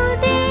do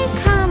they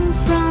come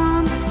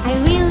from? I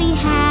really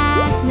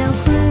have no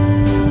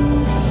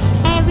clue.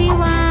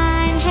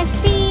 Everyone has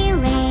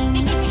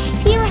feelings.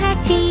 You have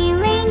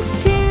feelings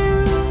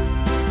too.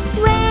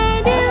 Where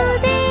do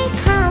they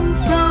come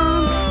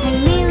from? I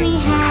really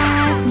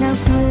have no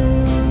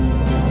clue.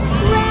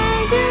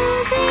 Where do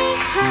they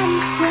come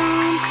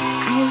from?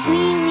 I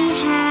really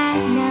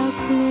have no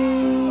clue.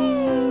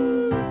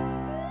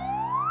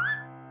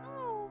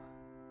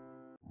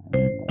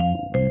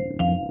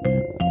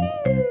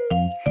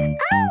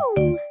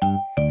 Oh!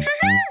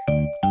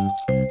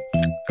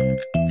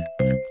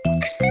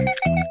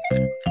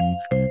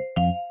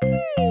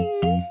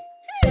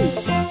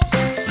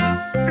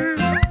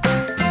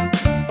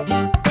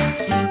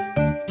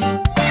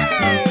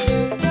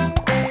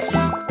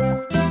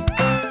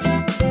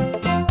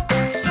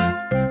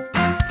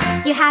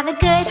 You have a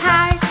good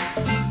heart.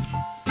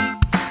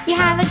 You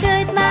have a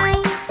good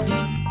mind.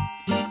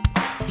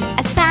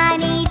 A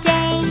sunny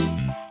day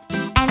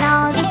and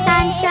all the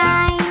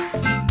sunshine.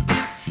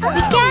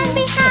 We can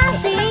be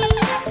happy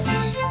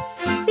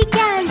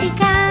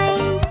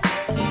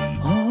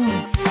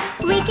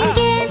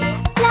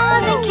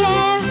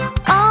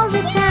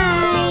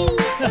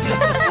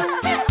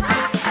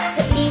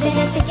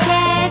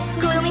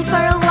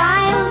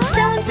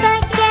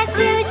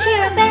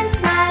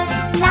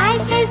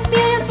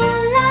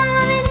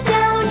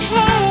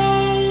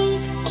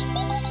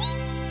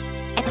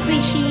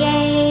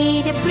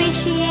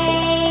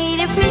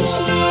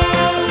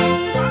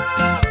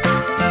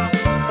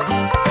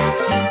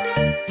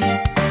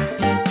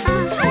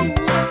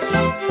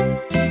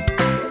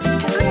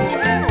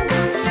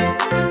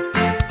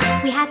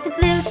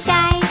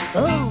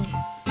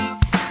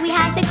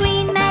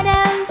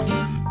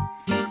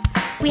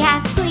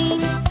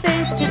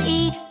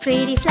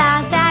pretty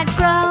flowers that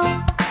grow.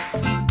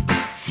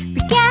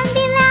 We can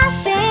be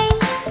laughing,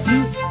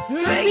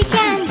 we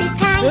can be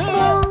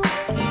thankful.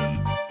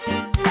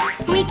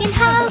 We can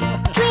hope,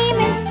 dream,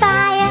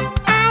 inspire,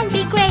 and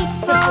be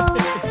grateful.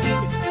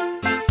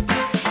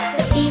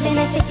 So even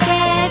if it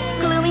gets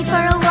gloomy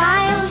for a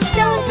while,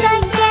 don't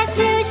forget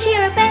to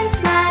cheer up and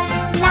smile.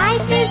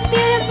 Life is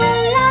beautiful,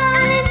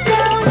 love it,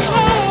 don't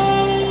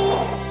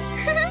hate.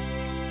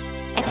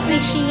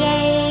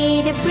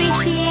 Appreciate,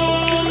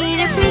 appreciate,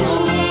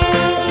 appreciate.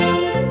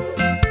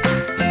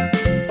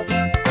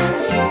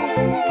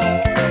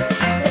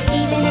 So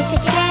even if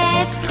it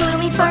gets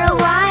gloomy for a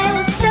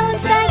while, don't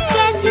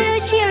forget to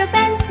cheer up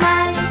and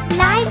smile.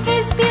 Life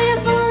is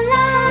beautiful,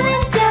 love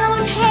it,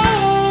 don't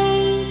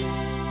hate.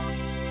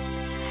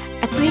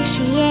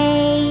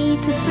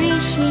 Appreciate,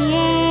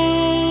 appreciate,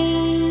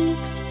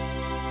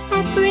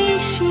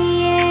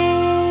 appreciate.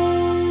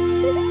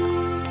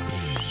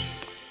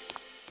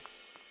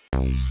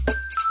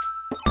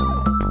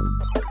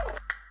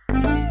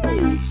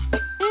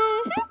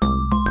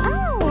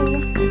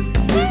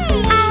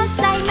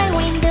 Outside my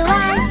window I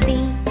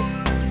see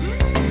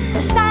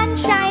the sun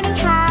shining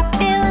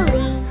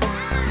happily,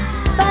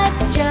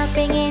 birds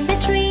chirping in the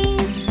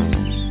trees,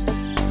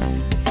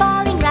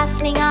 falling,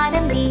 rustling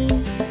autumn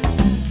leaves.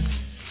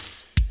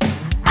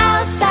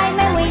 Outside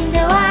my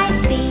window I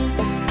see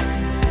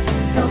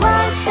the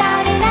world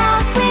shouting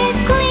out with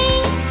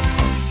glee.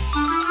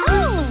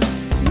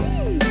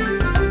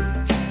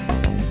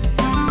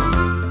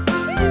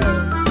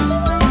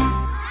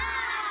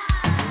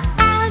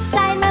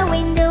 Outside my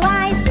window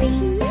I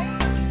see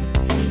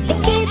the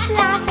kids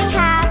laughing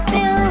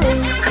happily,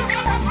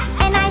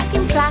 an ice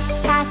cream truck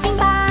passing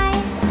by,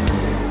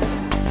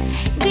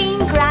 green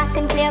grass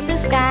and clear blue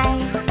sky.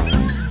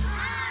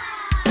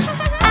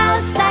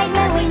 Outside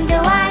my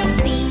window I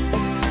see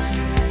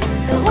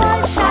the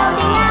world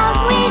shouting out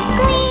with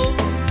glee.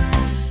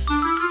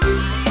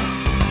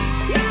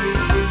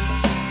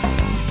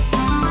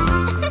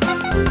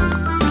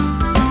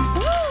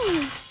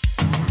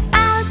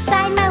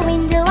 Outside my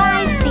window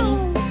I see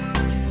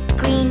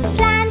green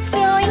plants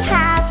growing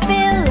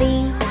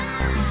happily,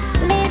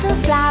 little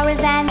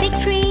flowers and big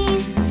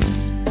trees,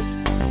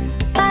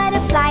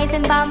 butterflies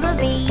and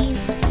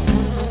bumblebees.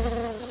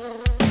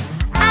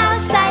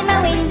 Outside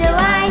my window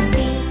I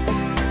see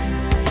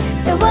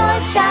the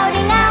world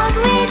shouting out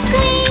with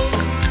glee.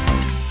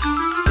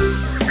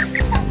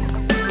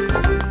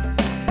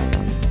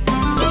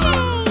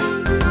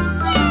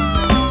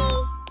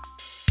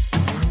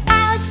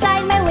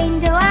 Outside my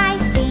window I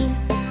see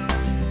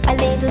a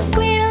little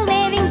squirrel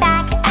waving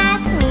back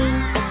at me.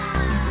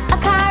 A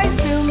car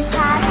zoom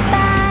passed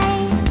by.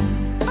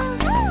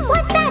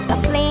 What's that? A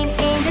plane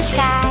in the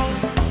sky.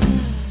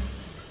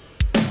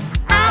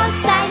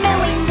 Outside my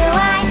window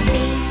I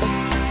see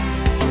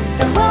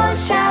the world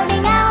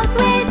shouting out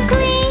with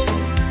glee.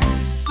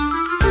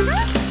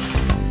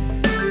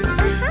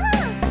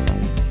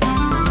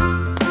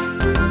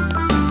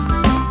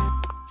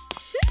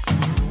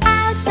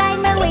 Outside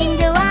my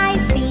window I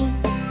see.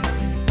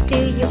 Do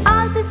you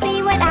also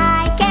see what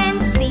I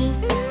can see?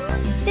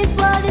 This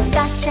world is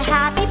such a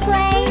happy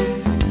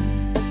place.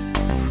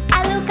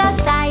 I look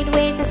outside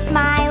with a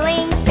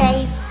smiling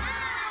face.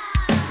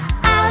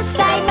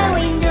 Outside my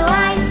window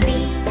I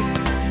see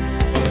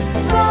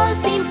this world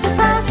seems so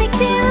perfect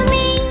to me.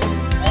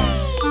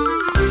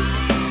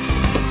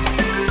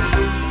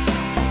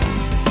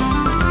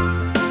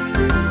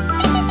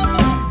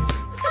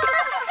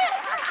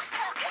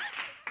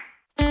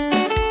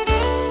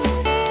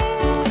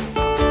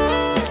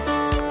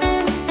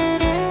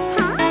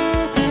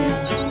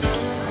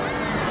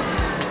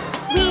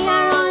 We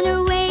are on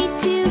our way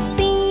to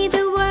see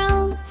the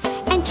world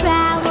and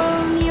travel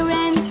near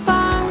and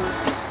far,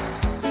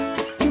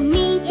 to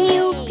meet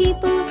new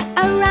people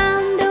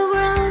around the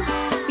world.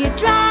 We're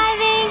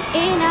driving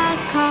in our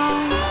car.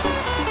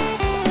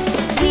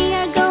 We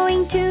are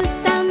going to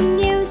some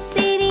new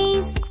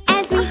cities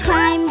as we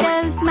climb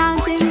those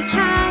mountains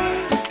high.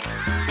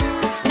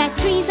 The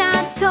trees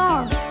are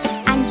tall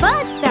and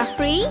birds are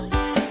free,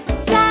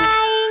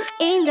 flying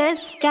in the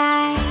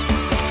sky.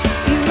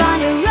 We're on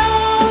a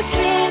road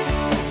trip,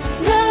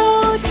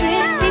 road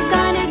trip. We're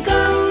gonna go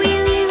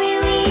really,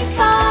 really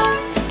far.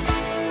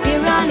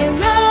 We're on a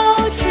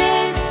road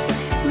trip,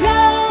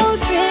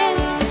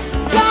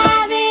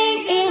 driving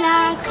in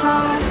our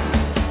car.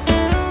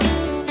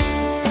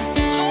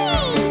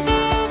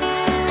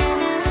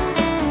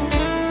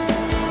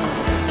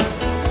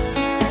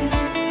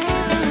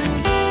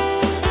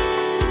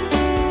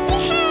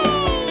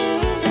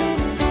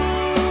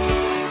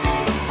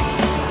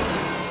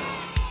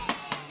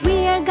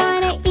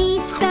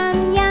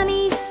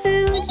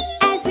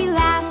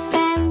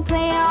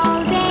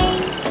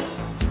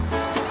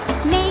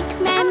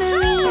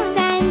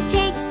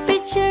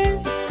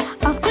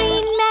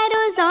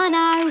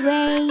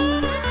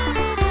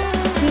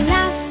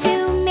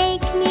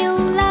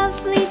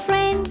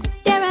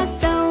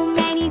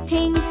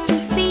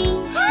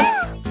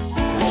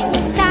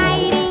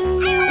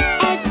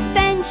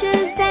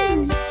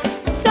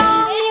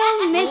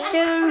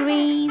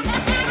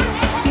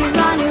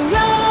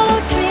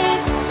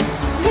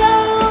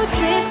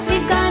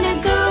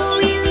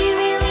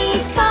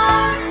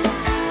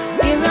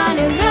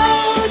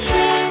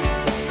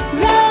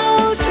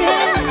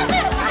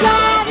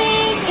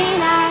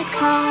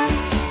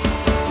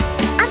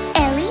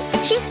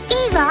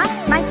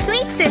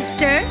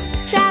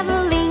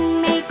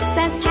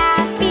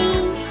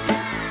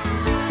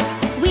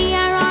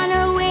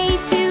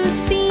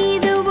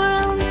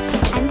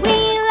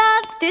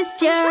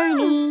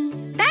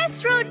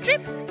 road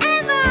trip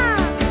ever.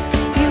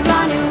 You're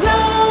on a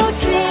road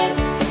trip,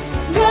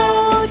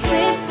 road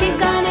trip. You're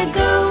gonna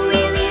go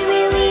really,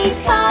 really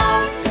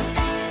far.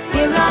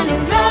 You're on a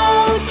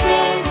road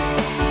trip,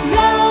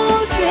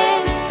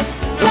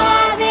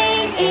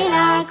 driving in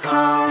our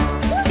car.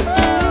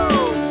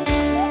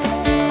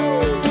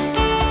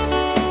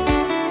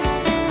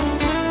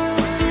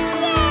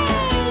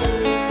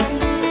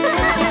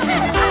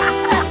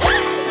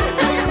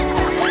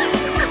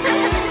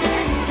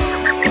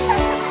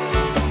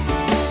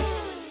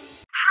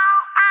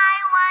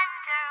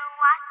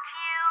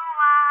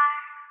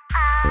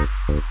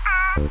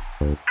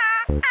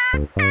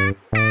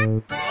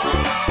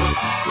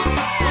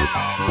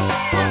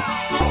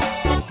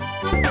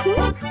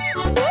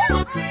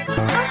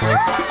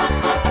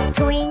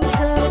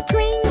 Twinkle,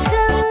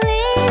 twinkle,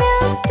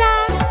 little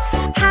star,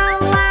 how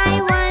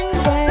I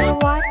wonder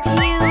what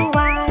you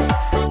are.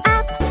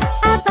 Up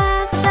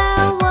above the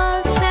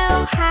world so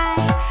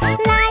high,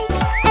 like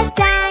a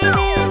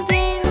diamond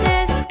in the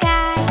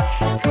sky.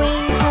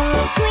 Twinkle,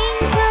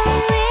 twinkle,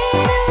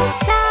 little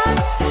star,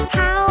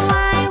 how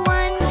I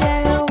wonder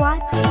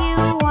what you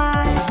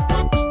are.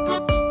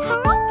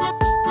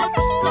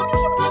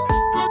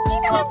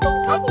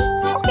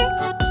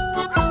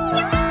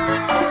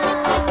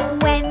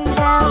 When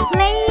the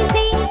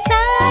blazing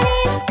sun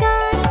is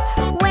gone,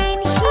 when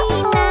he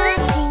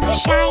nothing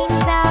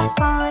shines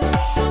upon,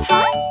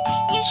 hey,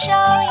 you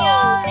show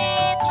your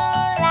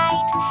little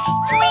light.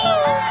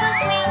 Twinkle,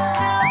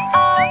 twinkle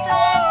all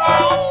the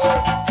night.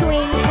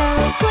 Twinkle,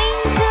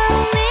 twinkle,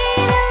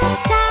 little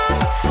star,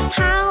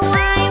 how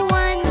I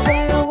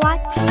wonder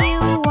what you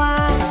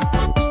are.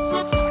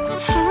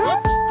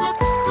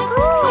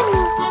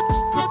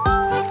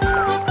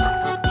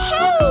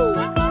 Hey!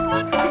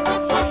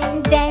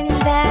 Then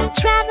the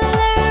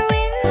traveler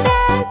in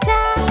the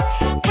dark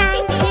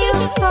thanks you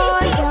for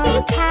your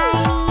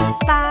tiny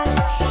spark.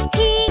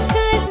 He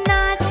could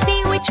not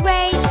see which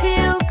way to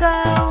go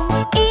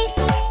if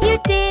you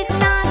did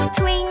not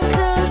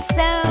twinkle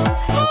so.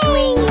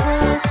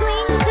 Twinkle,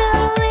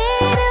 twinkle,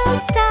 little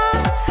star,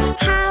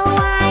 how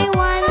I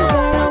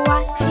wonder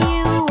what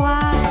you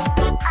are.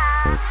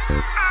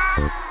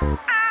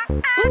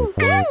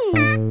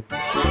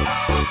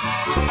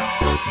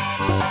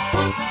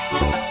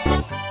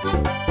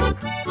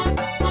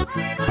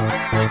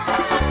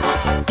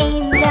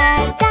 In the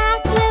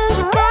dark blue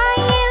sky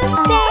you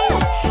stay,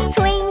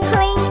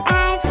 twinkling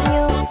as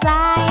you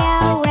fly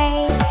away.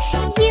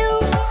 You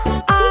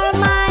are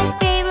my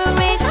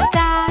favorite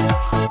star,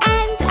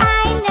 and I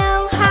know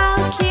how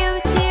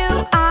cute you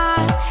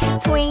are.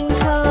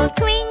 Twinkle,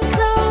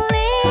 twinkle,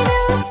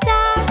 little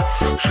star,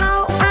 how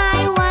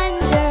I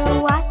wonder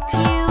what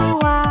you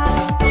are.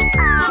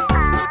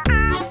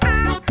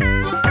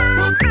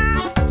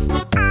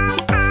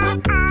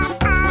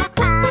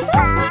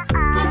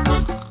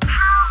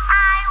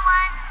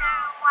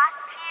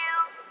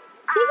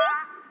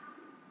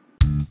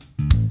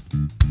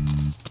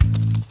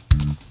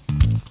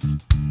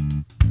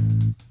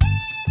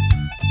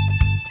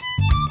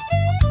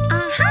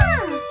 Aha!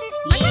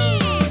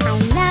 I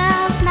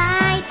love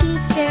my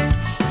teacher.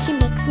 She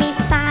makes me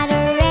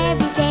smarter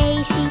every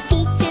day. She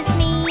teaches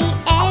me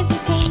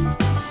everything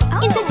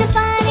in such a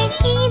fun and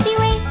easy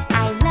way.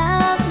 I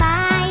love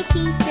my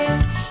teacher.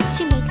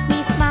 She makes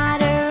me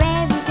smarter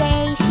every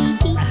day. She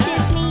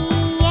teaches me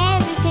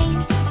everything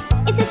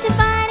in such a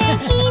fun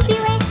and easy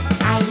way.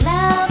 I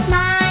love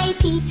my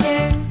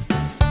teacher.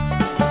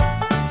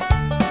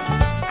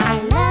 I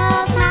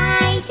love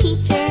my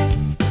teacher.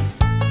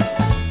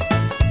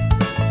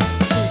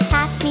 She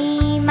taught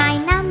me my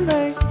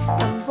numbers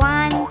from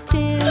 1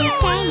 to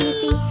 10, you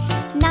see.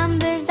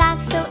 Numbers are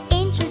so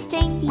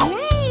interesting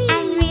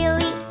and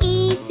really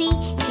easy.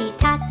 She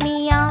taught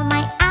me all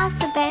my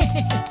alphabets.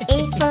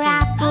 A for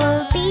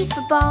apple, B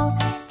for ball,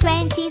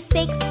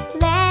 26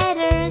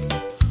 letters.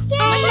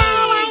 And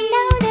now I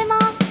know them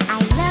all. I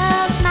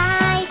love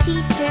my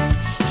teacher.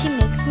 She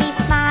makes me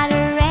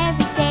smarter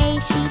every day.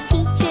 She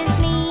teaches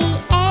me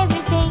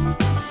everything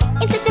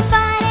in such a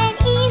fun and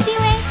easy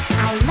way.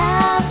 I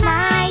love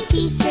my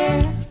teacher.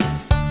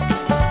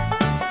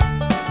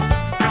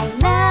 I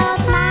love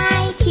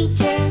my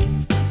teacher.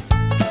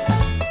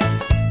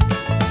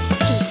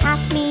 She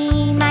taught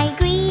me my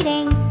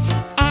greetings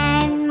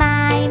and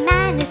my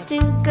manners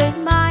too. Good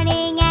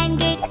morning and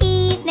good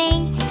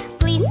evening.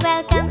 Please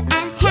welcome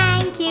and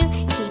thank you.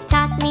 She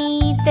taught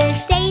me the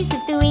days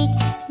of the week: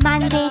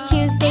 Monday,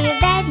 Tuesday,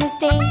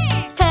 Wednesday,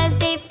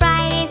 Thursday,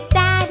 Friday,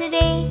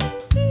 Saturday,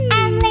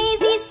 and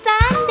lazy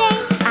Sunday.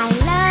 I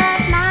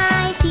love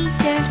my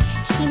teacher.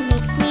 She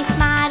makes me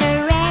smarter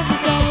every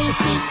day.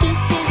 She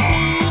teaches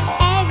me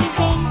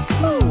everything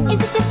in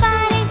such a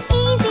fun and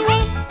easy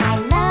way. I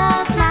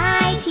love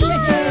my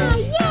teacher.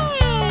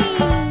 Yay!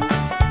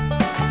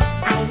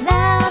 I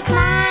love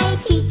my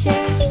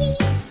teacher.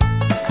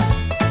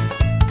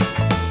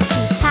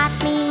 She taught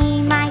me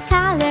my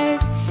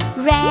colors: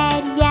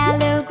 red,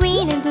 yellow,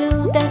 green, and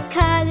blue. The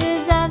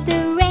colors of the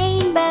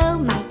rainbow.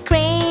 My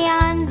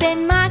crayons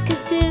and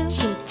markers too.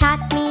 She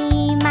taught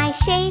me my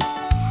shapes.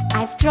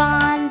 I've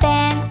drawn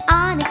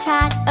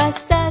chart, a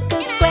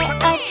circle, square,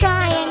 a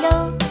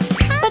triangle.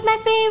 But my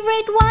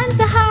favorite one's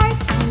a heart.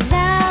 I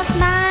love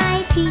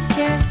my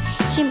teacher.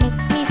 She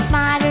makes me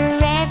smarter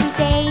every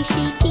day.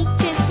 She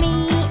teaches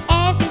me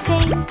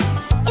everything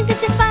in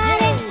such a fun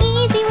and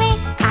easy way.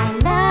 I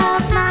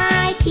love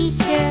my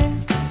teacher.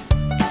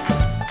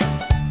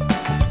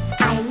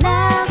 I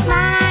love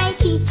my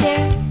teacher.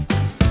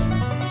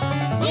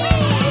 Yay!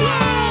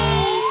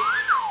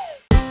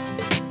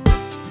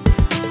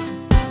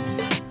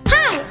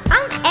 Hi,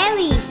 I'm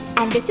Ellie,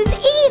 and this is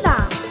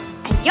Eva,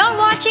 and you're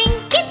watching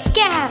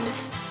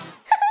Kidscamp.